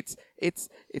 It's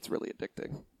really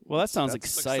addicting. Well, that sounds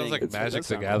That's- exciting. Sounds like It's- Magic that the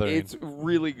sounds- Gathering. It's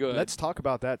really good. let's talk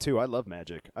about that too. I love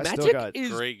Magic. I Magic still got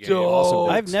is Great game. dope.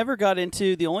 Awesome. I've never got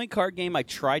into the only card game I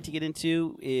tried to get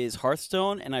into is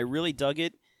Hearthstone, and I really dug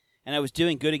it. And I was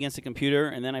doing good against the computer,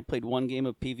 and then I played one game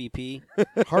of PvP,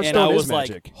 Hearthstone and I is was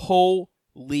Magic. like,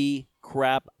 "Holy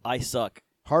crap, I suck."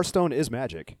 Hearthstone is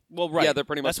Magic. Well, right. Yeah, they're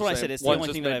pretty much That's the what I same. said. It's the One's only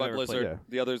just thing made that I've by ever Blizzard. played. Yeah.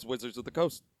 The other's Wizards of the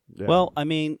Coast. Yeah. Well, I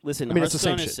mean, listen, I mean, it's the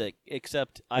Hearthstone same is shit. sick,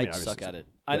 except I mean, I obviously suck at it.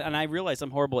 yeah. And I realize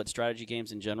I'm horrible at strategy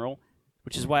games in general,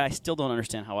 which is why I still don't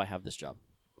understand how I have this job.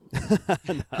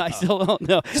 I still don't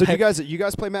know. So you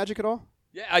guys play Magic at all?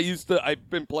 Yeah, I've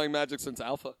been playing Magic since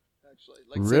Alpha, actually.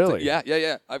 Really?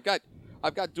 Yeah.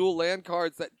 I've got dual land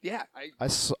cards that. Yeah, I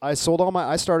sold all my.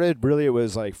 I started really. It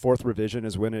was like fourth revision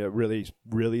is when it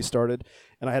really started,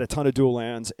 and I had a ton of dual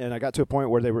lands, and I got to a point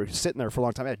where they were sitting there for a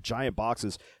long time. I had giant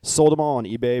boxes, sold them all on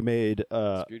eBay, made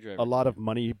a lot of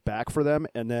money back for them,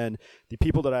 and then the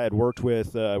people that I had worked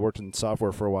with, worked in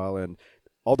software for a while, and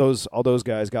all those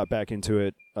guys got back into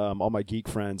it. All my geek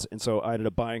friends, and so I ended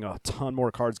up buying a ton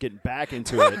more cards, getting back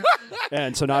into it,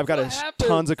 and so now I've got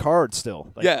tons of cards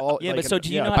still. Like, Yeah. all, Yeah, like, but so do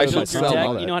you yeah, know I how to put build my your son and all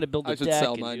deck? that. You know how to build I the should deck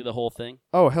sell and mine. do the whole thing?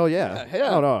 Oh hell yeah!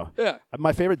 Yeah. Oh no. Yeah.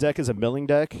 My favorite deck is a milling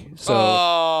deck. So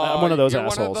Oh, I'm one of those you're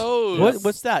assholes. One of those.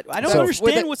 What's that? I don't So-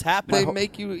 understand what's They happening.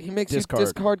 make you. He makes Discard. you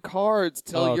discard cards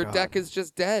till Oh, your God. deck is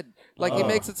just dead. Like he Oh.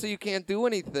 makes it so you can't do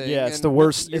anything. yeah, it's and the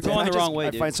worst. You're It's- going I the just- wrong way,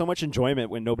 I dude. find so much enjoyment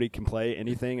when nobody can play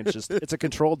anything. It's just it's a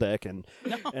control deck, and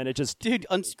it just Dude,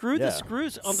 unscrew the Yeah.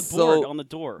 screws on the So- board on the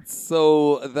door.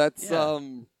 So that's Yeah.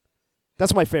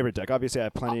 that's my favorite deck. Obviously, I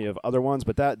have plenty of other ones,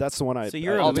 but that's the one I So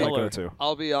you're a I'll go miller. to.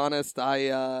 I'll be honest.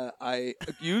 I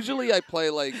usually I play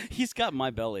like He's got my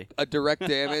belly. a direct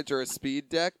damage or a speed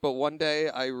deck, but one day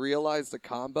I realized a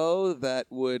combo that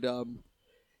would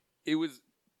it was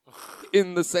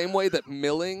in the same way that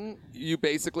milling, you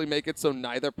basically make it so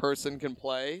neither person can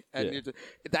play, and Yeah. you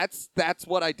that's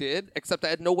what I did. Except I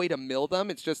had no way to mill them.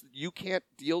 It's just you can't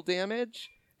deal damage,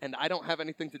 and I don't have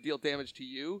anything to deal damage to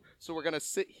you, so we're gonna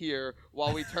sit here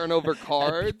while we turn over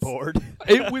cards. Bored.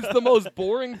 It was the most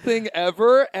boring thing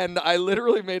ever, and I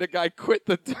literally made a guy quit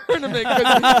the tournament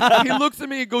because he looks at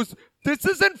me and goes, "This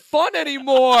isn't fun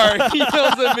anymore." He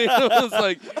yells at me. I was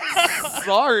like,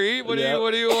 "Sorry, what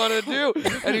do you want to do?"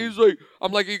 And he was like,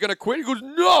 "I'm like, are you gonna quit?" He goes,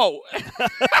 "No."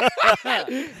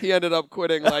 He ended up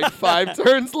quitting like 5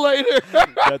 turns later.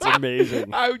 That's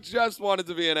amazing. I just wanted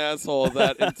to be an asshole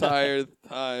that entire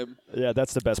time. Yeah,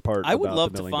 that's the best part. I would about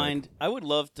love the to milling find. I would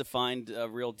love to find a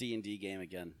real D&D game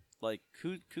again. Like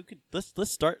who could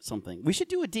let's start something. We should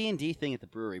do a D&D thing at the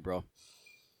brewery, bro.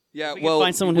 Yeah, We well, could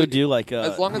find someone who do like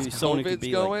as long as someone who could COVID's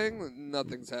be going,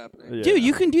 nothing's happening. Yeah. Dude,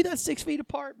 you can do that 6 feet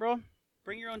apart, bro.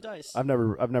 Bring your own dice. I've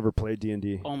never played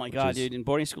D&D. Oh my god, dude! In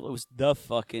boarding school, it was the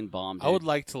fucking bomb. Dude. I would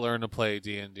like to learn to play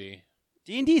D&D.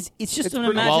 D&D is it's just an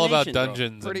I'm imagination. all about bro.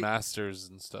 dungeons Pretty- and masters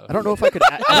and stuff. I don't know if I could.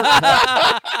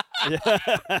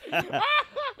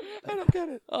 I don't get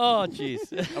it. Oh jeez.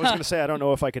 I was gonna say I don't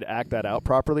know if I could act that out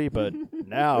properly, but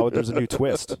now there's a new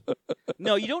twist.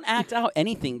 No, you don't act out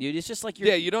anything, dude. It's just like you're.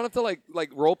 Yeah, you don't have to like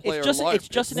role play It's or just LARP. it's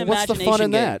just an What's the imagination fun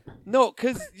in game. that? No,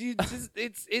 because you just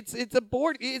it's a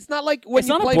board. It's not like when It's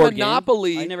you not a play board game.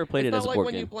 Monopoly. I never played it's it not as a like board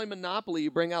when game. you play Monopoly, you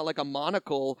bring out like a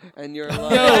monocle and you're like,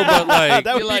 No, but like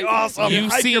That would you're be like, awesome.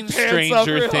 you've hike your seen pants up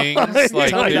Stranger real Things. high. Like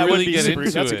Tell me they that would really be get super.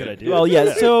 into That's it. a good idea. Well,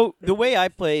 yeah. So the way I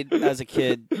played as a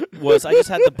kid was I just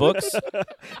had the books.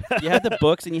 You had the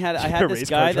books, and I had a this race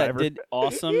guy car that driver. did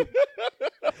awesome.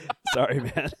 Sorry,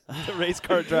 man. The race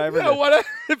car driver. Yeah, what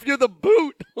if you're the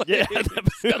boot? Like, Yeah,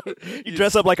 you you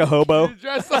dress up like a hobo. You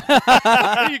dress up.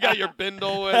 You got your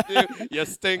bindle with you. You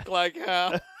stink like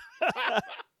hell.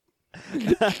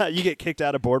 You get kicked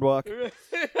out of Boardwalk.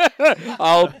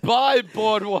 I'll buy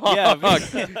Boardwalk. Yeah,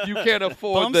 you can't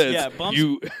afford Bumps, this. yeah, Bumps.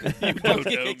 You Bumps don't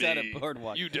get know kicked out of me.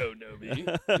 Boardwalk. You don't know me.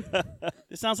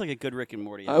 This sounds like a good Rick and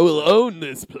Morty. I will own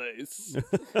this place.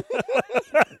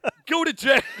 Go to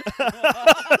jail.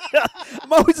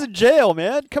 I'm always in jail,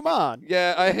 man. Come on.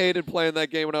 Yeah, I hated playing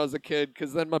that game when I was a kid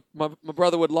because then my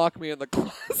brother would lock me in the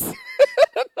closet.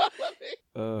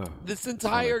 This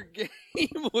entire game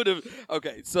would have.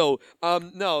 Okay, so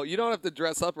no, you don't have to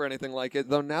dress up or anything like it.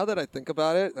 Though now that I think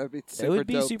about it, that'd be super It would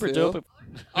be dope super too. dope.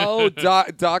 Oh,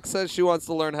 Doc says she wants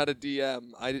to learn how to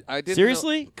DM. I didn't know-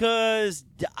 Seriously? Because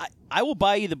I will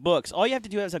buy you the books. All you have to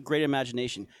do is have great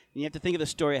imagination. And you have to think of the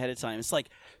story ahead of time. It's like,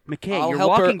 McKay, I'll you're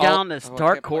help her- walking down this I dark can't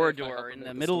play if I corridor help in her the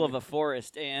with middle of story. a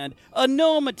forest, and a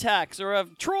gnome attacks or a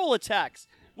troll attacks.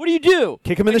 What do you do?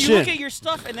 Kick him in And the you look shin. at your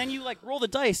stuff, and then you like roll the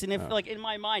dice. And if like in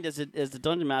my mind, as the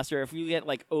dungeon master, if you get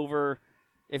like over,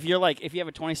 if you have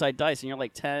a 20-sided dice and you're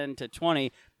like 10 to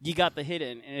 20, you got the hit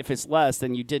in. And if it's less,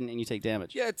 then you didn't, and you take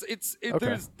damage. Yeah,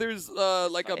 Okay. there's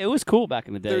like a It was cool back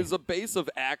in the day. there's a base of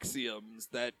axioms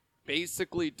that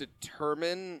basically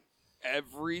determine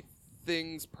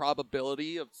everything's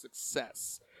probability of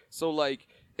success. So like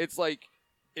it's like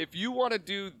if you want to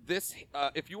do this,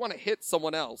 if you want to hit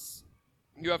someone else,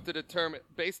 you have to determine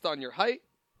based on your height,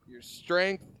 your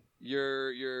strength,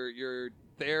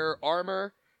 their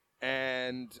armor,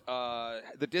 and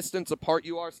the distance apart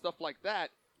you are, stuff like that.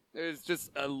 There's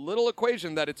just a little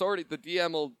equation that it's already the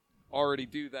DM will already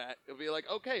do that. It'll be like,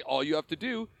 okay, all you have to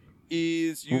do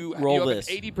is you Roll have this.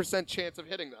 an 80% chance of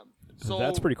hitting them. So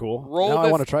That's pretty cool. Roll Now I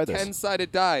this wanna try this.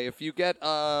 10-sided die. If you get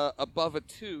above a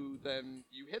 2, then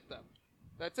you hit them.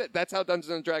 That's it. That's how Dungeons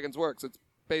and Dragons works. It's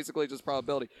basically just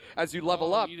probability. As you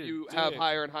level up, eat a you have dick.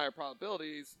 higher and higher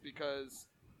probabilities because,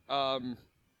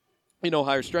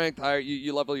 higher strength, higher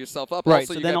you level yourself up. Right,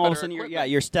 Also, so you then get all of a better sudden, equipment.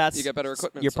 your stats, You get better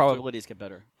equipment your and stuff, too. probabilities get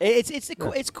better. It's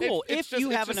cool. It's cool It's if just- you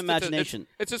it's have an just imagination.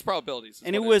 It's just probabilities. is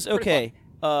And it what was is. Pretty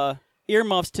okay.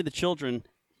 Earmuffs to the children.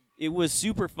 It was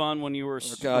super fun when you were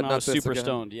God, when I not was this super again.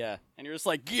 stoned. Yeah, and you're just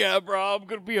like, yeah, bro, I'm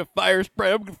gonna be a fire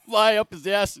spray. I'm gonna fly up his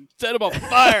ass and set him on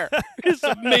fire. It's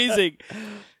amazing.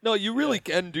 No, you really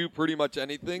can do pretty much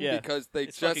anything Yeah. because they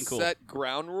It's fucking just cool. set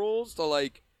ground rules. So,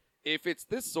 like, if it's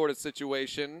this sort of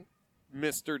situation,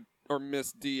 Mr. or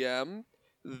Miss DM,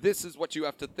 this is what you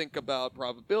have to think about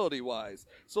probability-wise.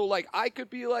 So, like, I could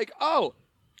be like, oh,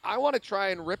 I want to try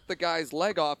and rip the guy's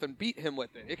leg off and beat him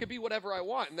with it. It could be whatever I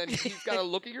want. And then he's got to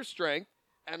look at your strength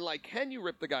and, like, can you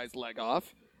rip the guy's leg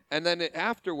off? And then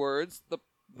afterwards,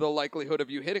 the likelihood of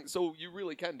you hitting. So you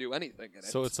really can do anything in it.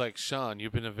 So it's like, Sean,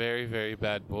 you've been a very, very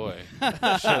bad boy.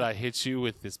 Should I hit you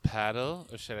with this paddle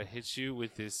or should I hit you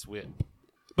with this whip?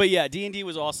 But yeah, D&D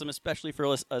was awesome, especially for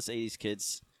us 80s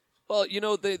kids. Well,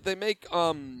 they make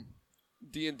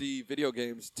D&D video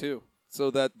games too, so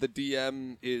that the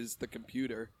DM is the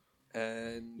computer,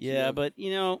 And but it's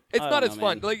I not don't as know,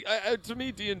 fun. man. Like to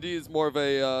me, D&D is more of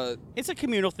a It's a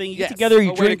communal thing. You Yes, get together, you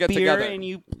a way to drink get beer, together. and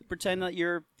you pretend that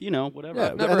you're, whatever. Yeah,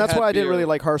 I've never and that's had why I didn't beer. really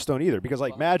like Hearthstone either, because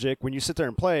like Magic, when you sit there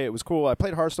and play, it was cool. I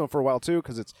played Hearthstone for a while too,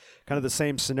 because it's kind of the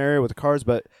same scenario with the cards,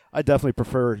 but I definitely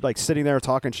prefer like sitting there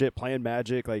talking shit, playing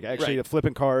Magic, like actually Right.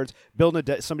 flipping cards, building a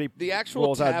deck. Somebody the actual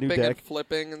rolls out a new tapping and deck.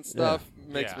 flipping and stuff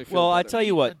makes Yeah. me feel Well, I better. tell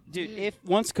you what, dude. If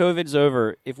once COVID's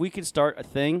over, if we could start a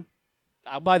thing,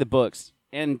 I'll buy the books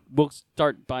and we'll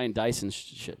start buying dice and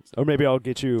shit. Or maybe I'll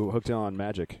get you hooked on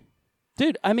Magic.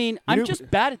 Dude, I mean, I'm know-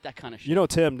 just bad at that kind of shit. You know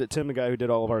Tim, the guy who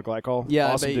did all of our Glycol?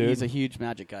 yeah, awesome but dude. he's a huge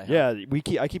Magic guy. huh?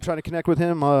 Yeah, I keep trying to connect with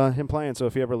him playing. So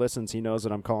if he ever listens, he knows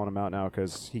that I'm calling him out now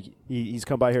because he's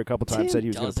come by here a couple times, Tim said he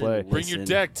was going to doesn't play. listen. Bring your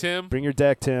deck, Tim. Bring your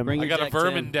deck, Tim. Bring I your got a deck,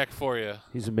 vermin Tim. deck for you.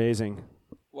 He's amazing.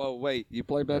 Well, wait, you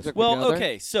play Magic Well, together?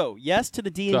 okay, so yes to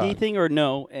the D&D Done. thing or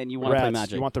no, and you want to play Rats.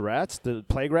 Magic. You want the rats? The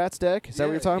Plague Rats deck? Is that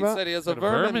what you're talking he about? said he has a Got a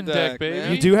vermin deck, baby.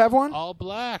 man. You do have one? All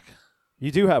black.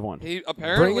 You do have one. He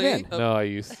apparently. Bring it in. No, I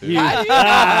used to.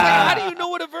 How do you know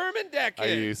what a vermin deck I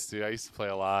is? used to play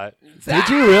a lot Did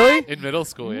you really? in middle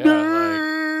school. Yeah,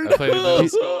 like I played in middle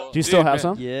school. Do you still Dude, have man.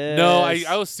 some? Yes. No,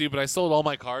 I was stupid. I sold all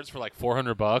my cards for like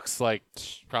 $400, like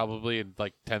probably in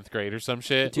like 10th grade or some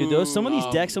shit. Dude, some of these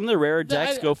decks, some of the rarer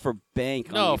decks I- go for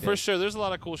bank. No, on for eBay. sure. There's a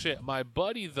lot of cool shit. My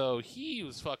buddy, though, he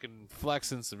was fucking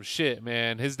flexing some shit,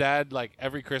 man. His dad, like,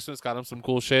 every Christmas got him some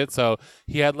cool shit. So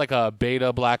he had, like, a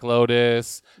beta Black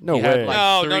Lotus. No he had, way. like,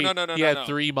 No, three, no, He no, had no.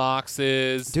 3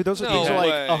 Moxes. Dude, those No things are like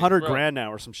way, $100 bro. grand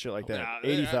now or some shit like that. Yeah,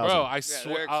 80,000. Bro, I Yeah,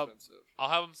 swear. they're I'll expensive.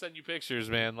 have him send you pictures,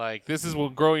 man. Like, this is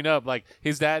when growing up, like,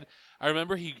 his dad. I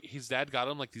remember his dad got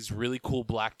him like these really cool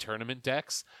black tournament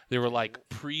decks. They were like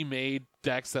pre-made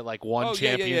decks that like won Oh,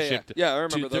 yeah, yeah, yeah, championship. yeah. Yeah, I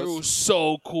remember Dude, they those. were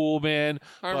so cool, man.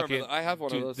 I remember. Fucking- I have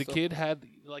one Dude, of those. the still. kid had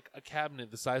like a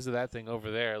cabinet the size of that thing over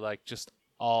there, like just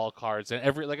all cards and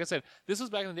every. Like I said, this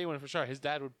was back in the day when for sure his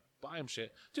dad would buy him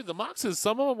shit. Dude, the Moxes,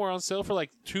 some of them were on sale for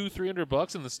like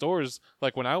 $200-$300 in the stores.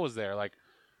 Like when I was there, like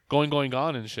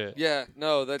gone and shit. Yeah,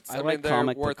 no, that's. I I, mean, like they're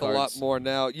comic book worth a lot cards. more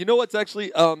now. You know what's actually?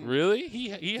 Really? He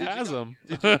has them.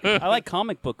 I like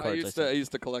comic book I cards.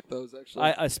 used to collect those actually.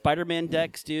 I Spider-Man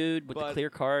decks, dude, with the But- clear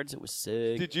cards. It was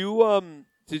sick. Did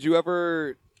you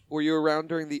ever? Were you around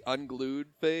during the unglued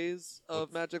phase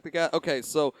of Magic the Gathering? Okay,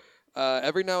 so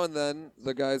every now and then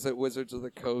the guys at Wizards of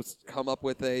the Coast come up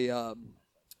with a.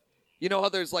 You know how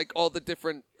there's like all the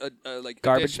different like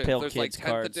Garbage editions. Pail There's like Kids 10th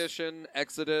cards. edition,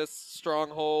 Exodus,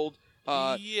 Stronghold.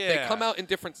 They Yeah. come out in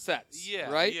different sets.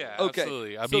 Yeah, Right. Yeah, Okay.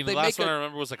 absolutely. I So mean, the they last make one a- I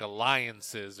remember was like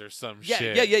Alliances or some Yeah,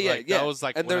 shit. yeah. Like, That was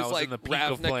like and when there's I was like in the peak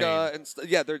of playing. Ravnica and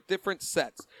yeah, they're different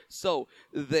sets. So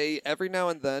they every now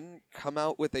and then come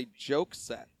out with a joke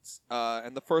set,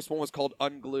 and the first one was called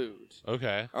Unglued.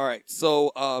 Okay. All right,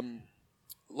 so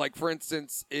like for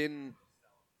instance, in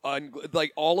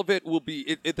like all of it will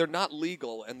be they're not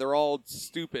legal and they're all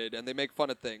stupid and they make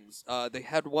fun of things. They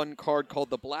had one card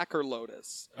called the Blacker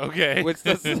Lotus, Okay. which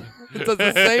does the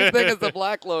same thing as the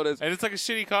Black Lotus. And it's like a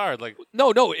shitty card. Like,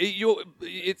 No,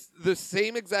 it's the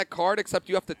same exact card except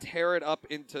you have to tear it up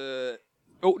into.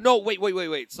 Oh no!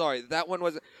 Wait! Sorry, that one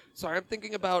was. Sorry, I'm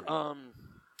thinking about.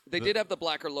 They did have the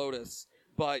Blacker Lotus,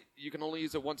 but you can only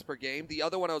use it once per game. The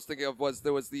other one I was thinking of was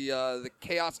there was the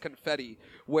Chaos Confetti,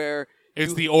 where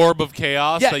it's the orb of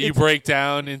chaos Yeah, that you it's- break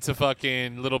down into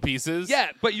fucking little pieces.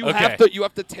 yeah, but you Okay. have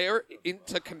to tear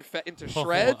it into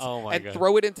shreds Oh my and God.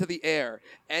 throw it into the air.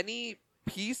 Any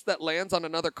piece that lands on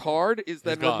another card is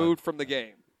then gone. removed from the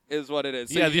game. Is what it is.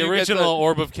 So Yeah, the you get original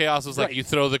orb of chaos was like Right. you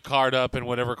throw the card up and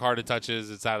whatever card it touches,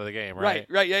 it's out of the game, right?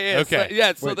 Right, yeah. Okay.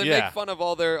 So Wait, they yeah. make fun of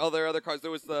all their other cards. There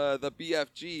was the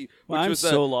BFG, which Well, I'm was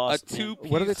so a lost, man.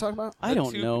 two-piece. What are they talking about? I the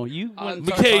don't two- know. You Uh, wanna McKay,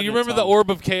 start McKay, talking you to remember the Tom. orb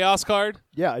of chaos card?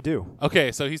 Yeah, I do.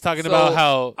 Okay, so he's talking So, about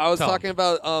how I was tell him. talking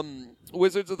about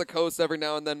Wizards of the Coast every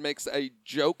now and then makes a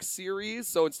joke series.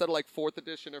 So instead of like 4th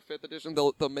edition or 5th edition,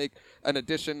 they'll make an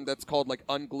edition that's called like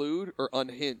Unglued or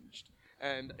Unhinged.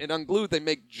 And in Unglued, they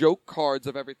make joke cards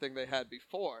of everything they had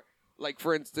before. Like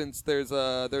for instance, there's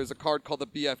a card called the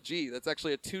BFG. That's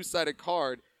actually a 2-sided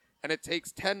card, and it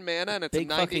takes 10 mana, and it's Big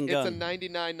fucking It's a gun.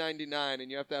 99.99, and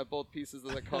you have to have both pieces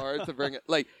of the card to bring it.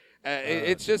 Like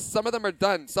it's just some of them are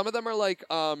done. Some of them are like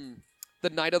the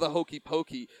Knight of the Hokey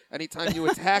Pokey. Anytime you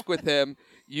attack with him,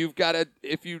 you've got to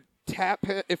if you tap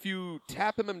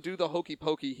him and do the Hokey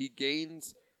Pokey, he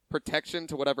gains protection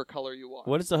to whatever color you want.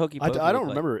 What is the hokey pokey? I don't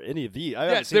look like? remember any of these. I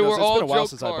haven't Yes, seen they those. were It's all been a while joke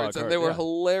since I bought cards, and they were yeah.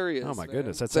 hilarious. Oh my man.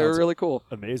 goodness, that they were sounds really cool.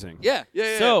 amazing. Yeah.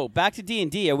 So back to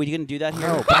D&D. Are we going to do that here?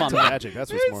 No, Come back on, to man. Magic.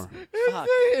 That's what's more. Fuck.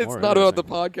 It's More not about the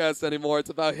interesting. podcast anymore. It's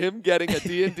about him getting a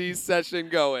D&D session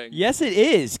going. Yes, it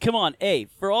is. Come on. Hey,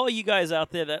 for all you guys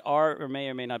out there that are or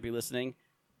may not be listening,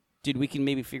 dude, we can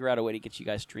maybe figure out a way to get you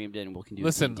guys streamed in. We can do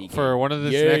Listen, a D&D for game. one of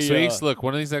these Yeah, next yeah. weeks, look,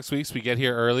 one of these next weeks, we get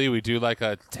here early. We do like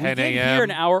a 10 we get here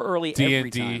an a.m. hour early every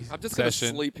D&D. time. I'm just going to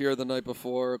session. sleep here the night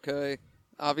before, okay?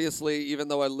 Obviously, even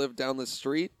though I live down the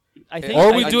street. I think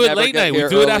Or we I do it never late get night. We here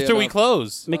do it early after we enough. McKay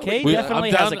close. definitely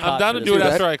I'm has down, a cot I'm down for to this. do it Do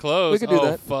that. after I close. We could do oh,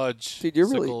 that. fudge. Dude, you're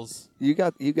really- Sickles. You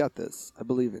got this. I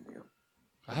believe in you.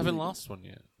 I haven't lost one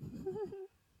yet.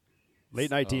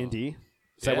 Late night So- D&D.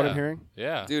 Is that what I'm hearing?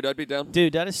 Yeah. Dude, I'd be down.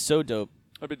 Dude, that is so dope.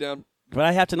 I'd be down. But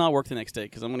I have to not work the next day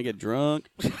because I'm going to get drunk.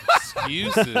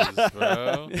 Excuses,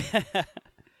 bro.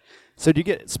 So do you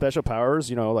get special powers?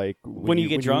 You know, like When you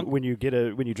get drunk? when you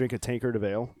drink a tankard of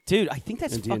ale. Dude, I think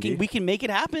that's In fucking. D&D? We can make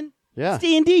it happen. Yeah. It's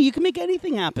D&D. You can make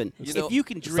anything happen. You know, if you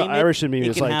can It's dream the Irish it, in me it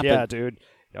is can like, happen. yeah, dude.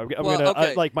 I'm Well, gonna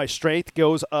okay. like my strength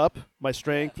goes up. My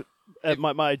strength,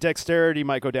 my dexterity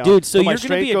might go down. Dude, so but my you're gonna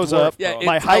strength be a goes dwarf, up. bro. Yeah,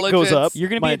 my height goes intelligence. up. You're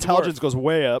gonna my be a intelligence dwarf. goes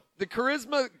way up. The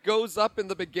charisma goes up in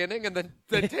the beginning and then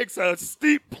takes a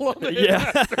steep plummet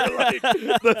Yeah. after like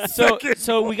the So, second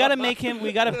so we got to make him.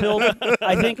 We got to build.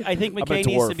 I think McKay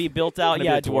needs to dwarf. be built out. I'm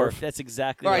Yeah, gonna be a dwarf. That's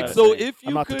exactly All right. right, so if you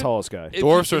I'm not could, the tallest guy. if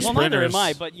Dwarfs you, are well, neither am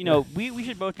I. sprinters. But you know, we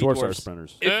should both be Dwarfs are dwarfs.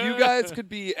 sprinters. if you guys could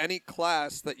be any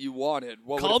class that you wanted,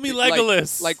 what Call would it me be? Like-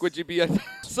 Legolas. Like, would you be a?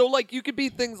 So like you could be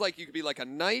things like you could be like a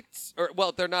knight, or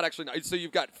well, they're not actually knights. So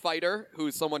you've got fighter,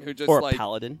 who's someone who just Or a like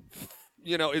paladin.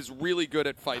 is really good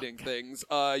at fighting things.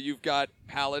 You've got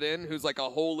paladin, who's like a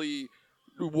holy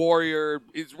warrior.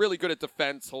 Is really good at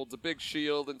defense, holds a big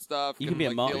shield and stuff. You can be a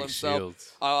like, monk. heal Big himself.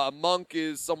 Shields. Monk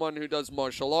is someone who does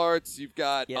martial arts. You've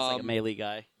got Yeah, it's like a melee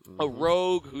guy. a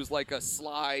rogue who's like a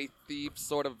sly thief,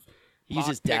 sort of. He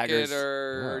uses pocket daggers.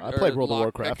 Or, I played World of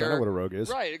lock Warcraft. I know picker. what a rogue is.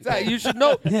 Right, exactly. You should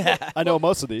know. I know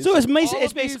most of these. So it's, All it's of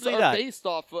these basically are that. based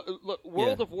off. Look,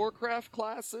 World Yeah. of Warcraft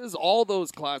classes. All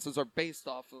those classes are based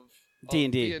off of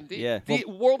D&D. D&D. Yeah.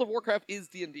 World of Warcraft is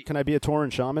D&D. Can I be a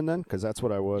Tauren shaman then? Because that's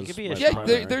what I was. You could be a my shaman. Yeah,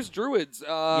 primary. there's druids.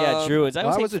 Yeah, druids. I, I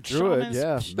would was say a druid. shamans.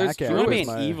 Yeah, There's Macak You want to be was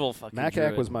an my evil fucking Macak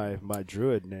druid. was my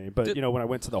druid name, but Did- you know when I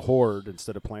went to the Horde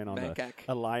instead of playing on Macak.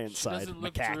 the Alliance side, Doesn't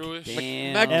look Macak. Jewish.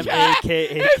 Damn. Macaque.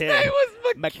 His name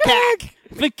was Macaque.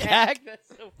 Macaque. That's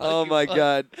so Oh fucking my funny.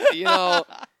 god! You know,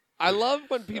 I love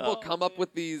when people Oh, come up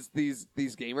with these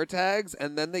gamer tags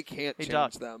and then they can't Hey, change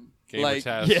Doc. them. Gamer like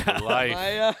tags yeah. for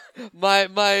life.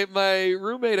 my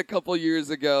roommate a couple years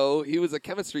ago, he was a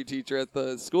chemistry teacher at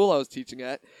the school I was teaching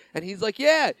at, and he's like,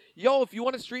 "Yeah, yo, if you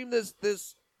want to stream this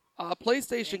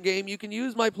PlayStation game, you can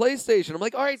use my PlayStation." I'm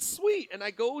like, "All right, sweet." And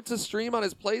I go to stream on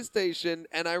his PlayStation,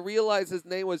 and I realize his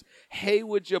name was Hey,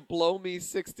 Would You Blow Me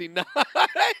 69?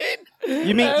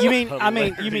 You mean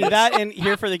that in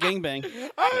Here for the Gangbang?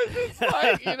 I was just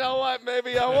like, you know what?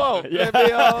 Maybe I won't. Yeah.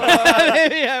 Maybe I'll.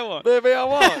 Maybe I won't. Maybe I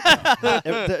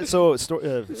won't. So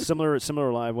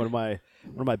similar line. One of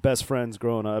my best friends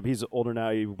growing up. He's older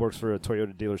now. He works for a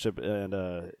Toyota dealership,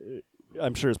 and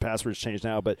I'm sure his password's changed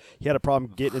now. But he had a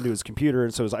problem getting into his computer,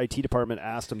 and so his IT department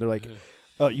asked him. They're like,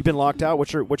 "You've been locked out.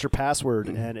 What's your password?"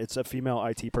 And it's a female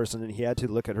IT person, and he had to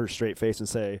look at her straight face and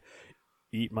say,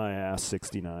 "Eat my ass,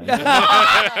 69." So he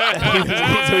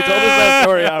told us that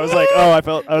story. I was like,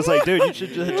 I was like, dude, you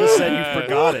should just said you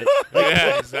forgot it. Like,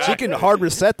 Yeah, She exactly. can hard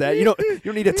reset that. You don't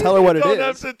need to tell her what it Don't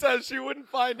have is. to tell. She wouldn't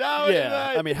find out.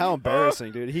 Yeah, I mean, how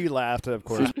embarrassing, dude. He laughed, of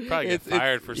course. Probably get It's-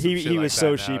 fired for some He shit like was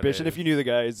so that sheepish, and if nowadays. you knew the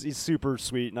guy, he's super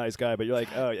sweet, nice guy. But you're like,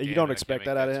 oh, you Damn, don't I expect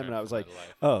can't that out make of that him. And I was turn like, for my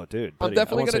life. oh, dude, buddy,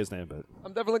 definitely I won't say gonna- his name, but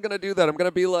I'm definitely gonna do that. I'm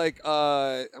gonna be like,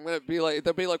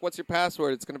 they'll be like, "What's your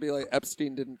password?" It's gonna be like,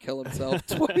 "Epstein didn't kill himself."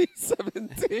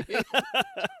 2017.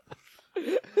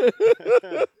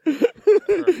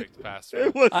 Perfect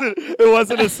password. It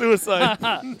wasn't a suicide.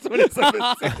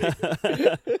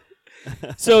 2017.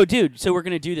 So, dude, we're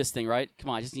gonna do this thing, right? Come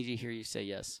on, I just need to hear you say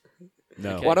yes.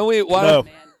 no, Okay. Why don't we? Why no, don't,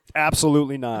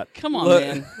 absolutely not. Come on, Look-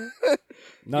 man.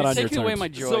 Not You're on your taking away terms. my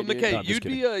joy. so, dude. McKay, No, I'm just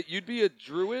you'd be a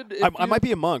druid. If I might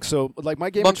be a monk, so like my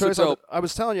game Monks of are choice. dope. I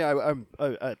was telling you, I'm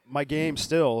my game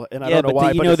still, and I Yeah, don't know but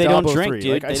why. you but know it's they don't Diablo drink, 3.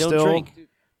 dude. Like, I They don't still, drink.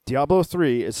 Diablo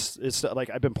 3 is like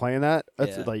I've been playing that.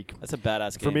 That's Yeah. like That's a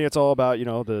badass game. for me, it's all about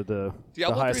the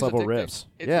Diablo highest 3 is level addictive. riffs.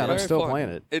 It's Yeah, and I'm very still fun. playing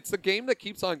it. It's the game that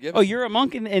keeps on giving. Oh, you're a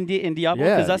monk in Diablo?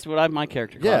 Yeah. Because that's what my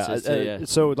character class is. Too, yeah.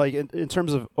 So like in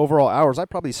terms of overall hours, I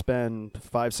probably spend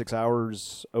 5-6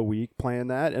 hours a week playing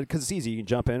that, because it's easy. You can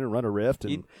jump in and run a rift,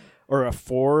 and or a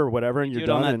 4 or whatever, and You you're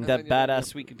do it done. on and that badass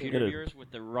sweet computer of It- yours with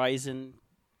the Ryzen.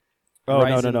 Oh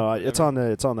Ryzen, no! It's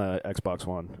whatever. on the Xbox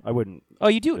One. I wouldn't. Oh,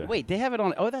 you do? Yeah. Wait, they have it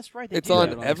on. Oh, that's right. They It's do have on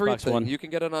it Xbox everything. One. You can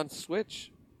get it on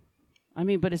Switch. I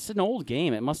mean, but it's an old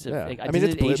game. It must have. Yeah. Like, I mean,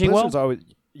 is it's it aging Blizzard's well? always.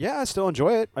 Yeah, I still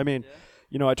enjoy it. I mean,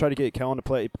 I try to get Kellen to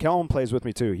play. Kellen plays with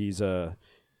me too. He's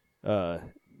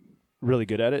really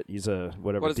good at it. He's a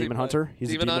What does he demon play? hunter. He's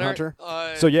Demon a demon hunter.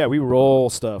 hunter? So yeah, we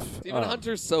roll stuff. Demon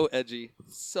Hunter's so edgy.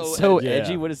 So edgy. Yeah.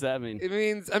 edgy. What does that mean? It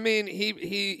means,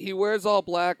 he wears all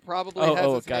black. Probably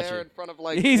has his gotcha. hair in front of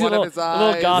like He's one a of his little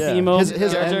eyes. goth Yeah. emo His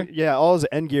character. all his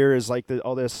end gear is like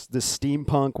all this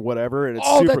steampunk whatever, and it's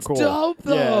Oh, super that's cool. dope,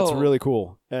 Yeah, it's though. really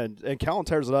cool. And Callan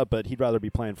tears it up, but he'd rather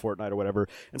be playing Fortnite or whatever.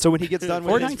 And so when he gets done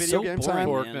with his Fortnite's video so game boring, time,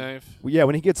 Fork man. knife. yeah,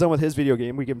 when he gets done with his video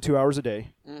game, we give him 2 hours a day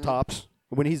Mhm. tops.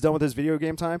 When he's done with his video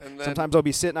game time, And then- sometimes I'll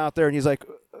be sitting out there and he's like,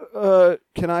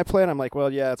 "Can I play?" And I'm like,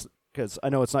 "Well, yeah, it's because I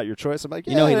know it's not your choice." I'm like,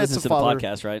 You know he "Yeah, listens it's to a the father."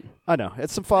 podcast, right? I know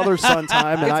it's some father-son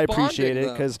time, and It's I appreciate bonding, it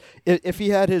though. because if he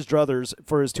had his druthers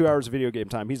for his 2 hours of video game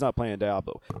time, he's not playing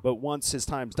Diablo. But once his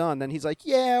time's done, then he's like,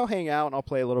 "Yeah, I'll hang out and I'll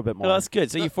play a little bit more." Oh, that's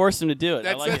good. So you forced him to do it. I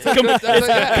That's, like that's, it. a good, that's a,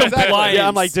 yeah, exactly. compliance. yeah,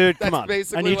 I'm like, dude, That's come on, I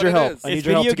basically need what your it help. is. I It's need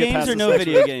your help video to get games past or this no next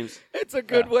video one. games? It's a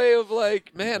good way of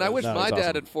like, man, I wish No, my it's dad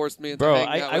awesome. had forced me into Bro,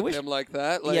 hanging out I with wish- him like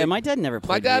that. Like, Yeah, my dad never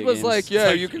played my dad video was games. like, yeah,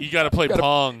 Like, you can. you got to play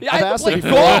Pong. Yeah, I had to asked play him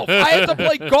golf. I had to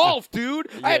play golf, dude.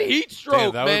 I had heat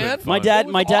stroke, that would've been man. fun. My It dad,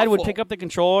 was my dad would awful. pick up the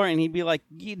controller and he'd be like,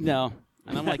 no,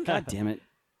 and I'm like, God damn it.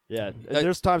 Yeah,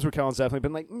 there's times where Callan's definitely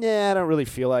been like, "Nah, I don't really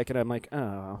feel like it." I'm like,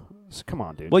 "Oh, so come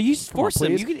on, dude." Well, you Come on, force him.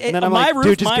 please. You can, and then I'm my like, roof,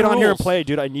 "Dude, just my get on here and rules. play,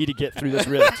 dude. I need to get through this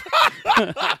rift.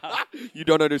 You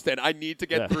don't understand. I need to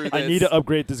get Yeah. through this. I need to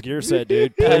upgrade this gear set,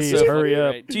 dude. That's Please so hurry fucking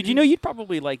up." right. Dude, you know you'd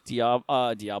probably like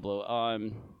Diablo.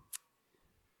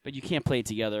 But you can't play it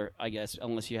together, I guess,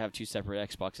 unless you have two separate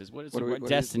Xboxes. What is What it? are we- what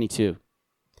Destiny 2?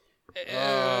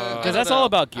 Because Because that's all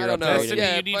about gear I don't know. upgrading. Destiny,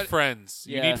 Yeah, you need but- friends.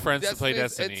 You Yeah. need friends to play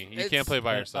Destiny's- Destiny. it's- You can't play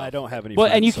by yourself. I don't have any. Well,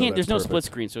 and friends, you so can't. There's that's no perfect. split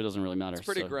screen, so it doesn't really matter. It's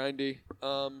pretty so. grindy.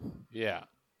 Yeah.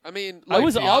 I mean, I like,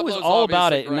 was Diablo's all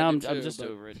about obviously it, and now I'm grindy, just too,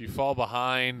 but- over it. If you fall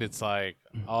behind, it's like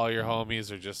all your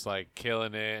homies are just like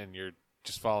killing it, and you're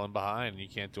just falling behind, and you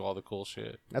can't do all the cool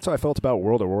shit. That's how I felt about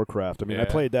World of Warcraft. I mean, I Yeah.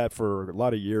 played that for a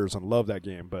lot of years and loved that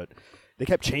game, but they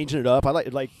kept changing it up. I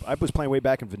was playing way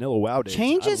back in Vanilla WoW days.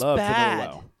 Change I is loved bad.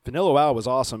 Vanilla WoW. Vanilla WoW was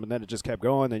awesome, and then it just kept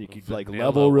going. Then you could like Vanilla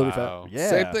level really WoW. fast. Yeah.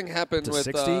 Same thing happened To with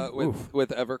 60? Oof. with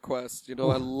EverQuest. You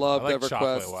know, I loved I like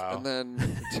Chocolate EverQuest, WoW. and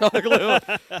then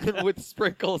chocolate with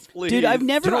sprinkles, please. Dude, I've Do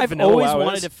never. you know what I've Vanilla always WoW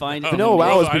wanted is? to find Vanilla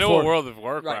WoW was I know before- World of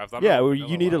Warcraft. I don't Yeah, know well, Vanilla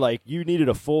you needed WoW. like you needed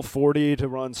a full 40 to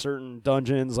run certain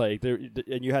dungeons, like there,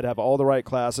 and you had to have all the right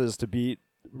classes to beat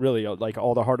really like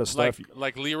all the hardest like stuff.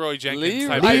 like Leroy Jenkins Leroy,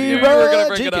 type I of knew you thing. were Leroy gonna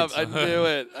bring it up. I Jenkins. knew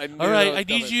it. I knew All right, it was I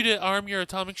need coming. you to arm your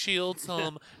atomic shields.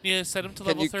 Yeah, set them to Can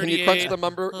level you 38. crunch the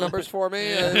numbers for me?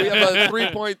 We have a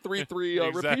 3.33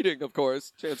 Exactly. repeating, of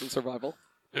course, chance of survival.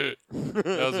 That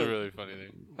was a really funny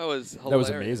thing. That was hilarious, That was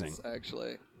amazing.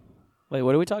 actually. Wait,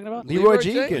 what are we talking about? Leroy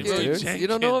Jenkins, Leroy dude. You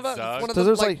don't know Jenkins, about dog. it's one of So the,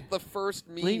 there's, like, like- the first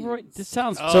memes. Leroy. This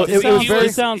sounds. Oh, So this it sounds, was very-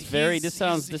 This sounds very. he's- This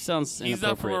sounds. he's- This sounds He's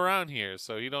not from inappropriate. around here,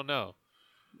 so you don't know.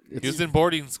 He was in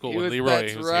boarding school He with was- Leroy.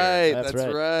 That's He was right. Here. That's That's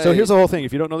right. right. So here's the whole thing.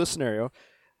 If you don't know this scenario,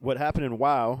 what happened in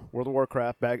WoW, World of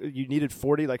Warcraft, back you needed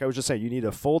 40. Like I was just saying, you need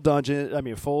a full dungeon. I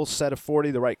mean, a full set of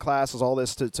 40, the right classes, all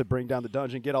this to bring down the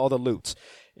dungeon, get all the loots.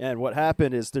 And what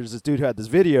happened is there's this dude who had this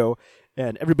video,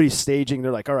 and everybody's staging.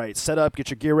 They're like, all right, set up, get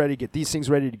your gear ready, get these things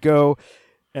ready to go.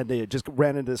 And they just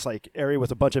ran into this like area with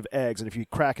a bunch of eggs, and if you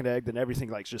crack an egg, then everything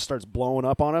like just starts blowing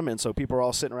up on them. And so people are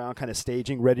all sitting around, kind of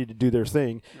staging, ready to do their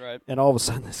thing. Right. And all of a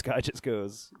sudden, this guy just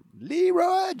goes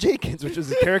Leroy Jenkins, which is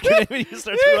his character name, and he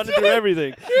starts running through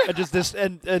everything, and just this,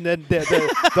 and then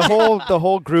the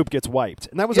whole group gets wiped.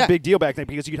 And that was Yeah. a big deal back then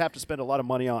because you'd have to spend a lot of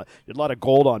money on a lot of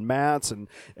gold on mats and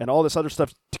all this other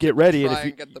stuff to get ready. Try And if you,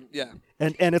 and get them. Yeah.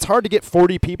 and it's hard to get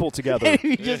 40 people together.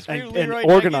 You just And, screw and Leroy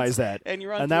organize Jenkins, that, and you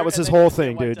run and through that it, was and his then whole you get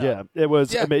thing, wiped dude. out. Yeah, it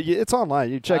was. Yeah. I mean, it's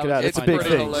online. You check That it out. was It's a funny. big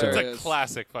Pretty thing. hilarious. It's Hilarious. a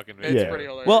classic fucking It's video. Yeah. pretty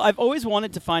hilarious. Well, I've always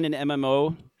wanted to find an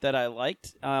MMO that I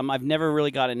liked. I've never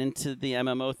really gotten into the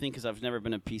MMO thing because I've never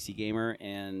been a PC gamer,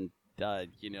 and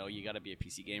you got to be a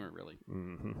PC gamer, really.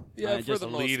 yeah, I for just the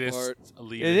most part.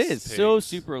 Elitist It is so pigs.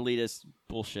 super elitist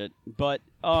bullshit. But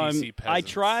PC I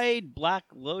peasants. tried Black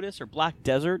Lotus or Black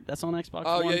Desert. That's on Xbox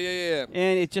Oh One. yeah.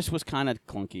 And it just was kind of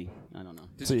clunky. I don't know.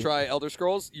 Did See. you try Elder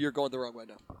Scrolls? You're going the wrong way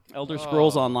now. Elder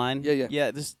Scrolls Oh. Online. Yeah.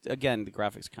 Yeah. This again, the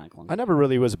graphics kind of clunky. I never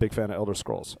really was a big fan of Elder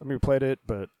Scrolls. I mean, we played it,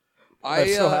 but I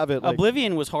still have it. Like,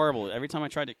 Oblivion was horrible. Every time I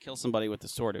tried to kill somebody with the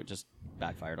sword, it just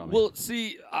backfired on me. Well,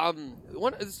 see,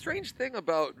 one the strange thing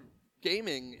about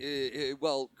gaming,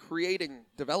 creating,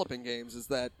 developing games, is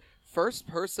that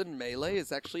first-person Melee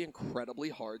is actually incredibly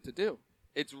hard to do.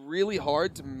 It's really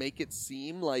hard to make it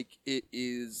seem like it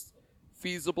is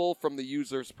feasible from the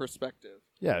user's perspective.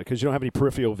 Yeah, because you don't have any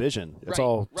peripheral vision. It's Right,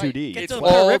 all right. 2D. It's all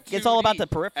all it's all about 2D. the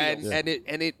peripherals.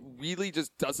 And it really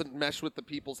just doesn't mesh with the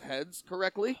people's heads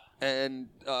correctly. And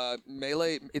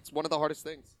Melee, it's one of the hardest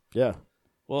things. Yeah.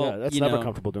 Well, yeah, that's you never know,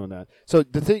 comfortable doing that. So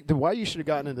the why you should have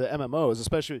gotten into MMOs,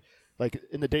 especially like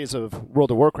in the days of World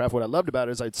of Warcraft, what I loved about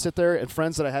it is I'd sit there and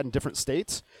friends that I had in different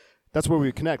states, that's where we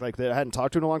would connect. Like that I hadn't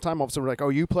talked to in a long time. All of a sudden we're like, oh,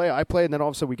 you play, I play, and then all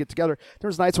of a sudden we get together.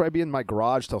 There's nights where I'd be in my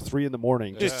garage till 3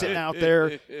 a.m, just sitting out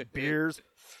there, beers.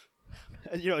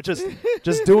 And,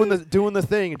 just doing the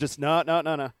thing and just no.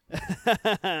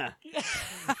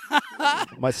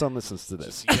 My son listens to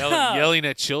this. Just yelling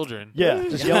at children. Yeah,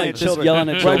 just yelling at children. yelling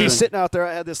at I'd be children. sitting out there.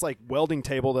 I had this like welding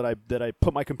table that I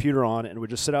put my computer on and would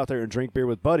just sit out there and drink beer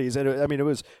with buddies. And it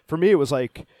was for me. It was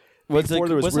like before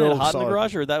there was wasn't real it hot solid, in the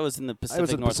garage, or that was in the I Pacific was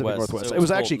in the Northwest? Pacific Northwest. So It was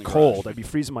cold actually in the garage. cold. I'd be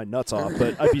freezing my nuts off,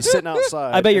 but I'd be sitting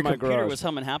outside. I bet your in my computer garage. was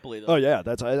humming happily though. Oh yeah,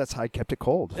 that's how I kept it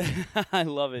cold. I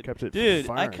love it, Kept it dude.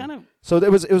 firing. I kind of So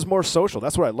it was more social.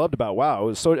 That's what I loved about WoW. It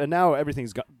was so, and now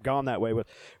everything's gone that way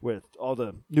with all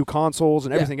the new consoles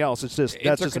and everything else. It's just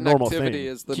that's just a normal thing. Interconnectivity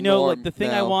is the like norm the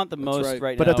thing I now. want the That's most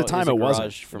right. now. But at the time is a it wasn't.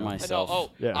 garage for I know. myself. I know.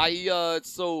 Yeah.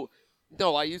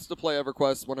 I used to play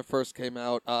EverQuest when it first came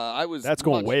out. I was That's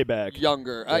going much way back.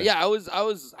 younger. Yeah. I was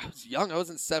young. I was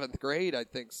in 7th grade, I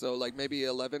think. So like maybe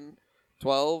 11,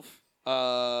 12.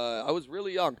 I was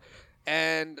really young,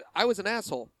 and I was an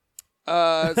asshole.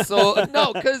 No,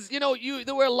 because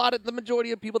there were the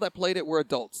majority of people that played it were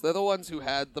adults. They're the ones who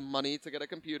had the money to get a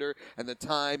computer and the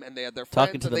time, and they had their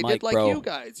Talking friends, to and the they mic, did like bro. you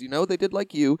guys. They did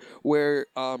like you, where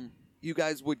you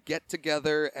guys would get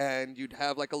together and you'd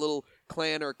have like a little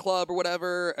clan or club or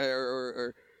whatever,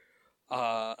 or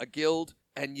a guild,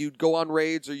 and you'd go on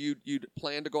raids or you'd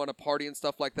plan to go on a party and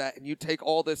stuff like that, and you take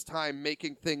all this time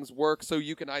making things work so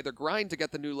you can either grind to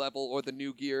get the new level or the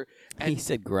new gear. And He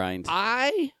said grind.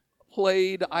 I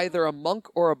played either a monk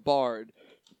or a bard,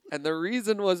 and the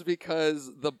reason was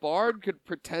because the bard could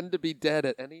pretend to be dead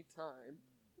at any time.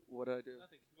 What did I do?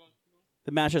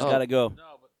 The match has Oh. got to go.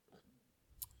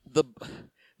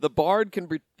 The bard can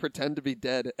pretend to be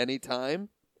dead at any time,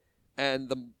 and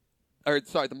the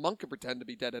monk can pretend to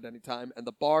be dead at any time, and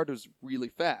the bard is really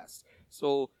fast.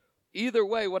 So either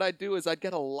way, what I'd do is I'd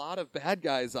get a lot of bad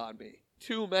guys on me,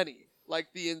 too many, like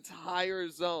the entire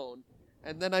zone,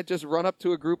 and then I'd just run up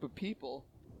to a group of people,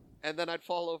 and then I'd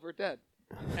fall over dead.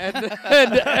 And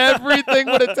everything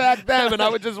would attack them, and I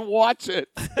would just watch it.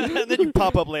 And then you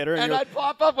pop up later, and And you're, I'd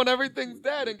pop up when everything's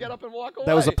dead and get up and walk away.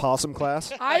 that was a possum class.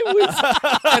 I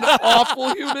was an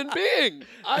awful human being.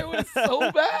 I was so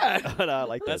bad. No, I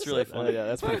like that. That's really funny. Yeah,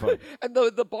 that's pretty funny. And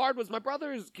the bard was my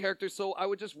brother's character, so I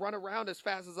would just run around as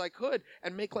fast as I could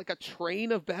and make like a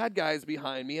train of bad guys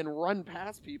behind me and run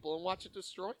past people and watch it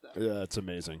destroy them. Yeah, it's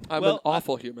amazing. I'm Well, an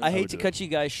awful human. I hate would to do cut you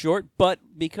guys short, but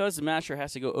because the Masher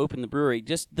has to go open the brewery,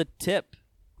 just the tip,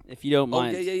 if you don't Oh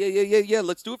mind. yeah.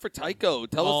 Let's do it for Tycho.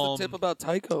 Tell us the tip about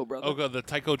Tycho, brother. Oh, the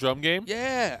Taiko drum game.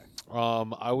 Yeah.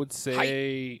 I would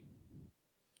say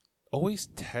always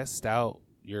test out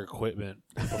your equipment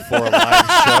before a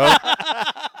live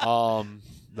show.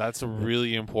 That's a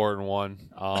really important one.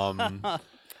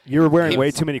 You're wearing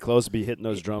way too many clothes to be hitting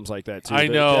those drums like that too. I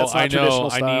know, That's not I know.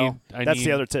 traditional I style. need- That's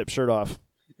the other tip. Shirt off.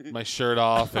 My shirt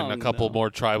off and Oh, a couple no. more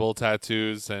tribal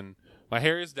tattoos, and my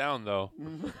hair is down though.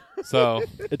 So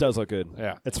It does look good.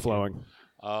 yeah, It's flowing.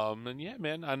 and yeah,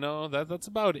 man, I know that's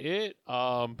about it.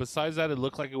 Besides that, it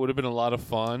looked like it would have been a lot of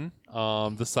fun.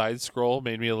 The side scroll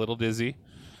made me a little dizzy.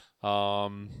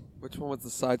 Which one was the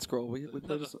side scroll? We played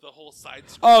The whole side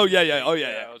scroll. Oh yeah.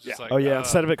 I was just like, Oh yeah,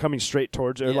 instead of it coming straight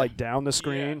towards or Yeah. like down the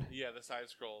screen. Yeah, the side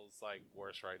scroll is like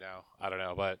worse right now. I don't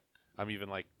know, but I'm even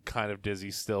like kind of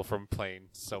dizzy still from playing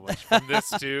so much from this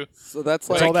too. So that's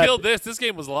But like all I that- killed this. This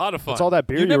game was a lot of fun. It's all that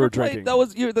beer you you never were played. drinking. That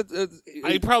was you.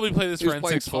 I probably played this He for was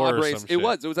playing N64 Pod or Race. some It shit.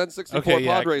 was N64 Okay,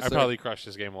 yeah, Pod Racer. I probably crushed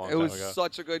this game a long It time was ago.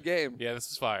 such a good game. Yeah, this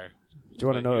is fire. Do you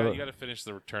want to know? You got to finish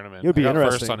the tournament. It would be I got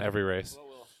interesting. first on every race.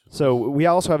 So we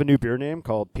also have a new beer name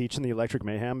called Peach and the Electric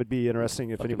Mayhem. It'd be interesting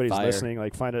if Fucking anybody's fire. listening.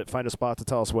 Like find a spot to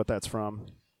tell us what that's from.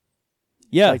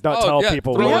 Yeah. Like not tell yeah.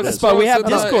 people. Throw We what have it a is. spot. We have in the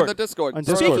Discord. Discord. On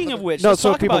Throw it Speaking in of the- which, No, let's so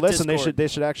talk if people about listen, Discord. they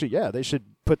should actually they should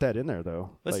put that in there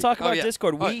though. Let's Like, talk about yeah.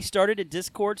 Discord. Oh, We yeah. started a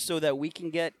Discord so that we can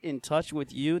get in touch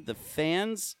with you, the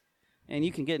fans, and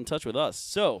you can get in touch with us.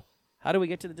 So, how do we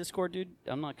get to the Discord, dude?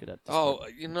 I'm not good at Discord. Oh,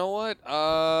 you know what?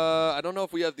 I don't know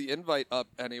if we have the invite up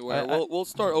anywhere. We'll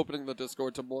start opening the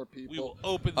Discord to more people. We will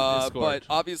open the Discord.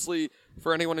 But obviously,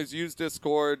 for anyone who's used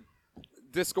Discord,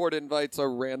 Discord invites are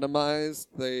randomized.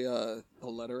 They the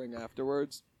lettering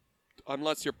afterwards,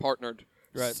 unless you're partnered.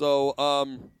 Right. So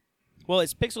Well,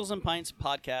 it's Pixels and Pints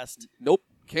podcast. nope,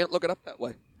 can't look it up that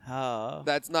way. Oh.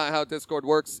 That's not how Discord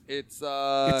works. It's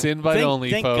It's invite only,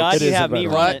 Thank folks. God It you is have me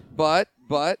invite run only. it.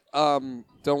 but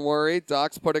don't worry,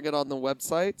 Doc's putting it on the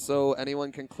website, so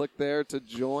anyone can click there to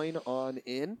join on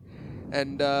in.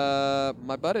 And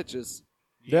my butt itches.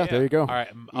 Yeah, there you go. All right.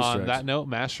 On eggs. that note,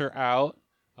 Masher out.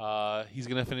 He's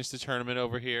gonna finish the tournament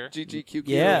over here. GGQQ.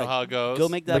 Yeah. You know how it goes. Go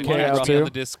make that McKay money out drop. Me on too.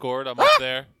 the Discord. I'm up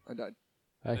there. I died.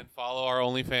 And then follow our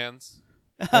OnlyFans.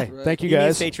 Hey, Right. thank you He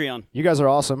guys. needs Patreon. You guys are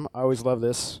awesome. I always love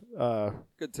this.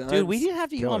 Good times. Dude, we didn't have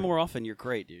to you Killer. on more often. You're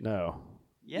great, dude. No.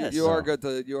 Yes. You are So-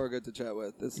 good to chat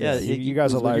with. This Yeah, is, you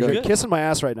guys are this is like good. good. kissing my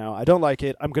ass right now. I don't like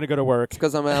it. I'm gonna go to work.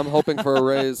 because I'm hoping for a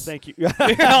raise. Thank you. We're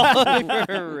all looking for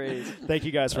a raise. Thank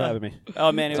you guys for having me.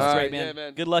 Oh, man, it was All great, right, man. yeah,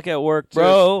 man. Good luck at work,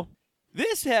 bro.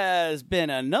 This has been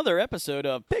another episode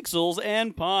of Pixels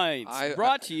and Pints,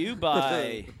 brought to you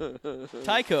by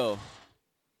Tyco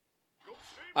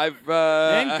I've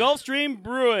and Gulfstream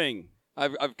Brewing.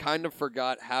 I've kind of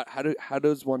forgot how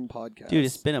does one podcast? Dude,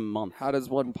 it's been a month. how does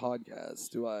one podcast?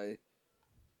 Do I?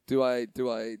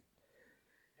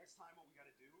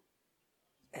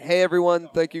 Hey everyone,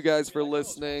 thank you guys for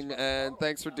listening and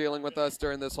thanks for dealing with us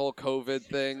during this whole COVID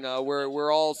thing.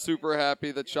 We're all super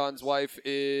happy that Sean's wife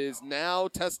is now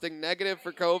testing negative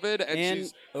for COVID and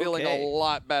she's feeling okay. a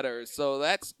lot better. So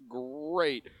that's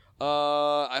great.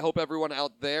 I hope everyone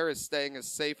out there is staying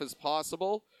as safe as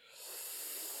possible.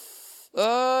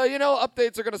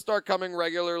 Updates are going to start coming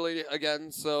regularly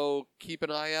again, so keep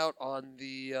an eye out on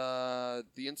the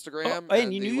Instagram Oh,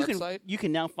 and you the know website. you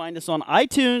can now find us on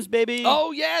iTunes, baby.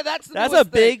 Oh yeah, that's a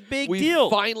newest thing. big we deal.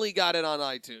 finally got it on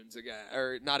iTunes again,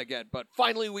 or not again, but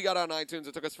finally we got on iTunes.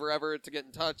 It took us forever to get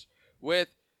in touch with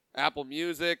Apple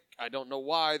Music. I don't know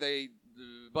why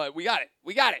but we got it.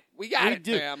 We got it,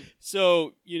 do. fam.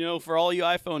 So, for all you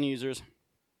iPhone users,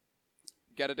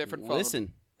 Get a different phone.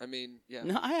 listen. I mean, yeah.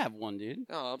 No, I have one, dude.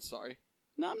 No, I'm sorry.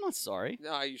 No, I'm not sorry.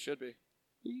 No, you should be.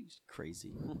 You're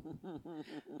crazy.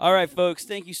 All right, folks.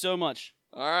 Thank you so much.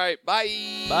 All right, bye.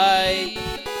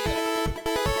 Bye.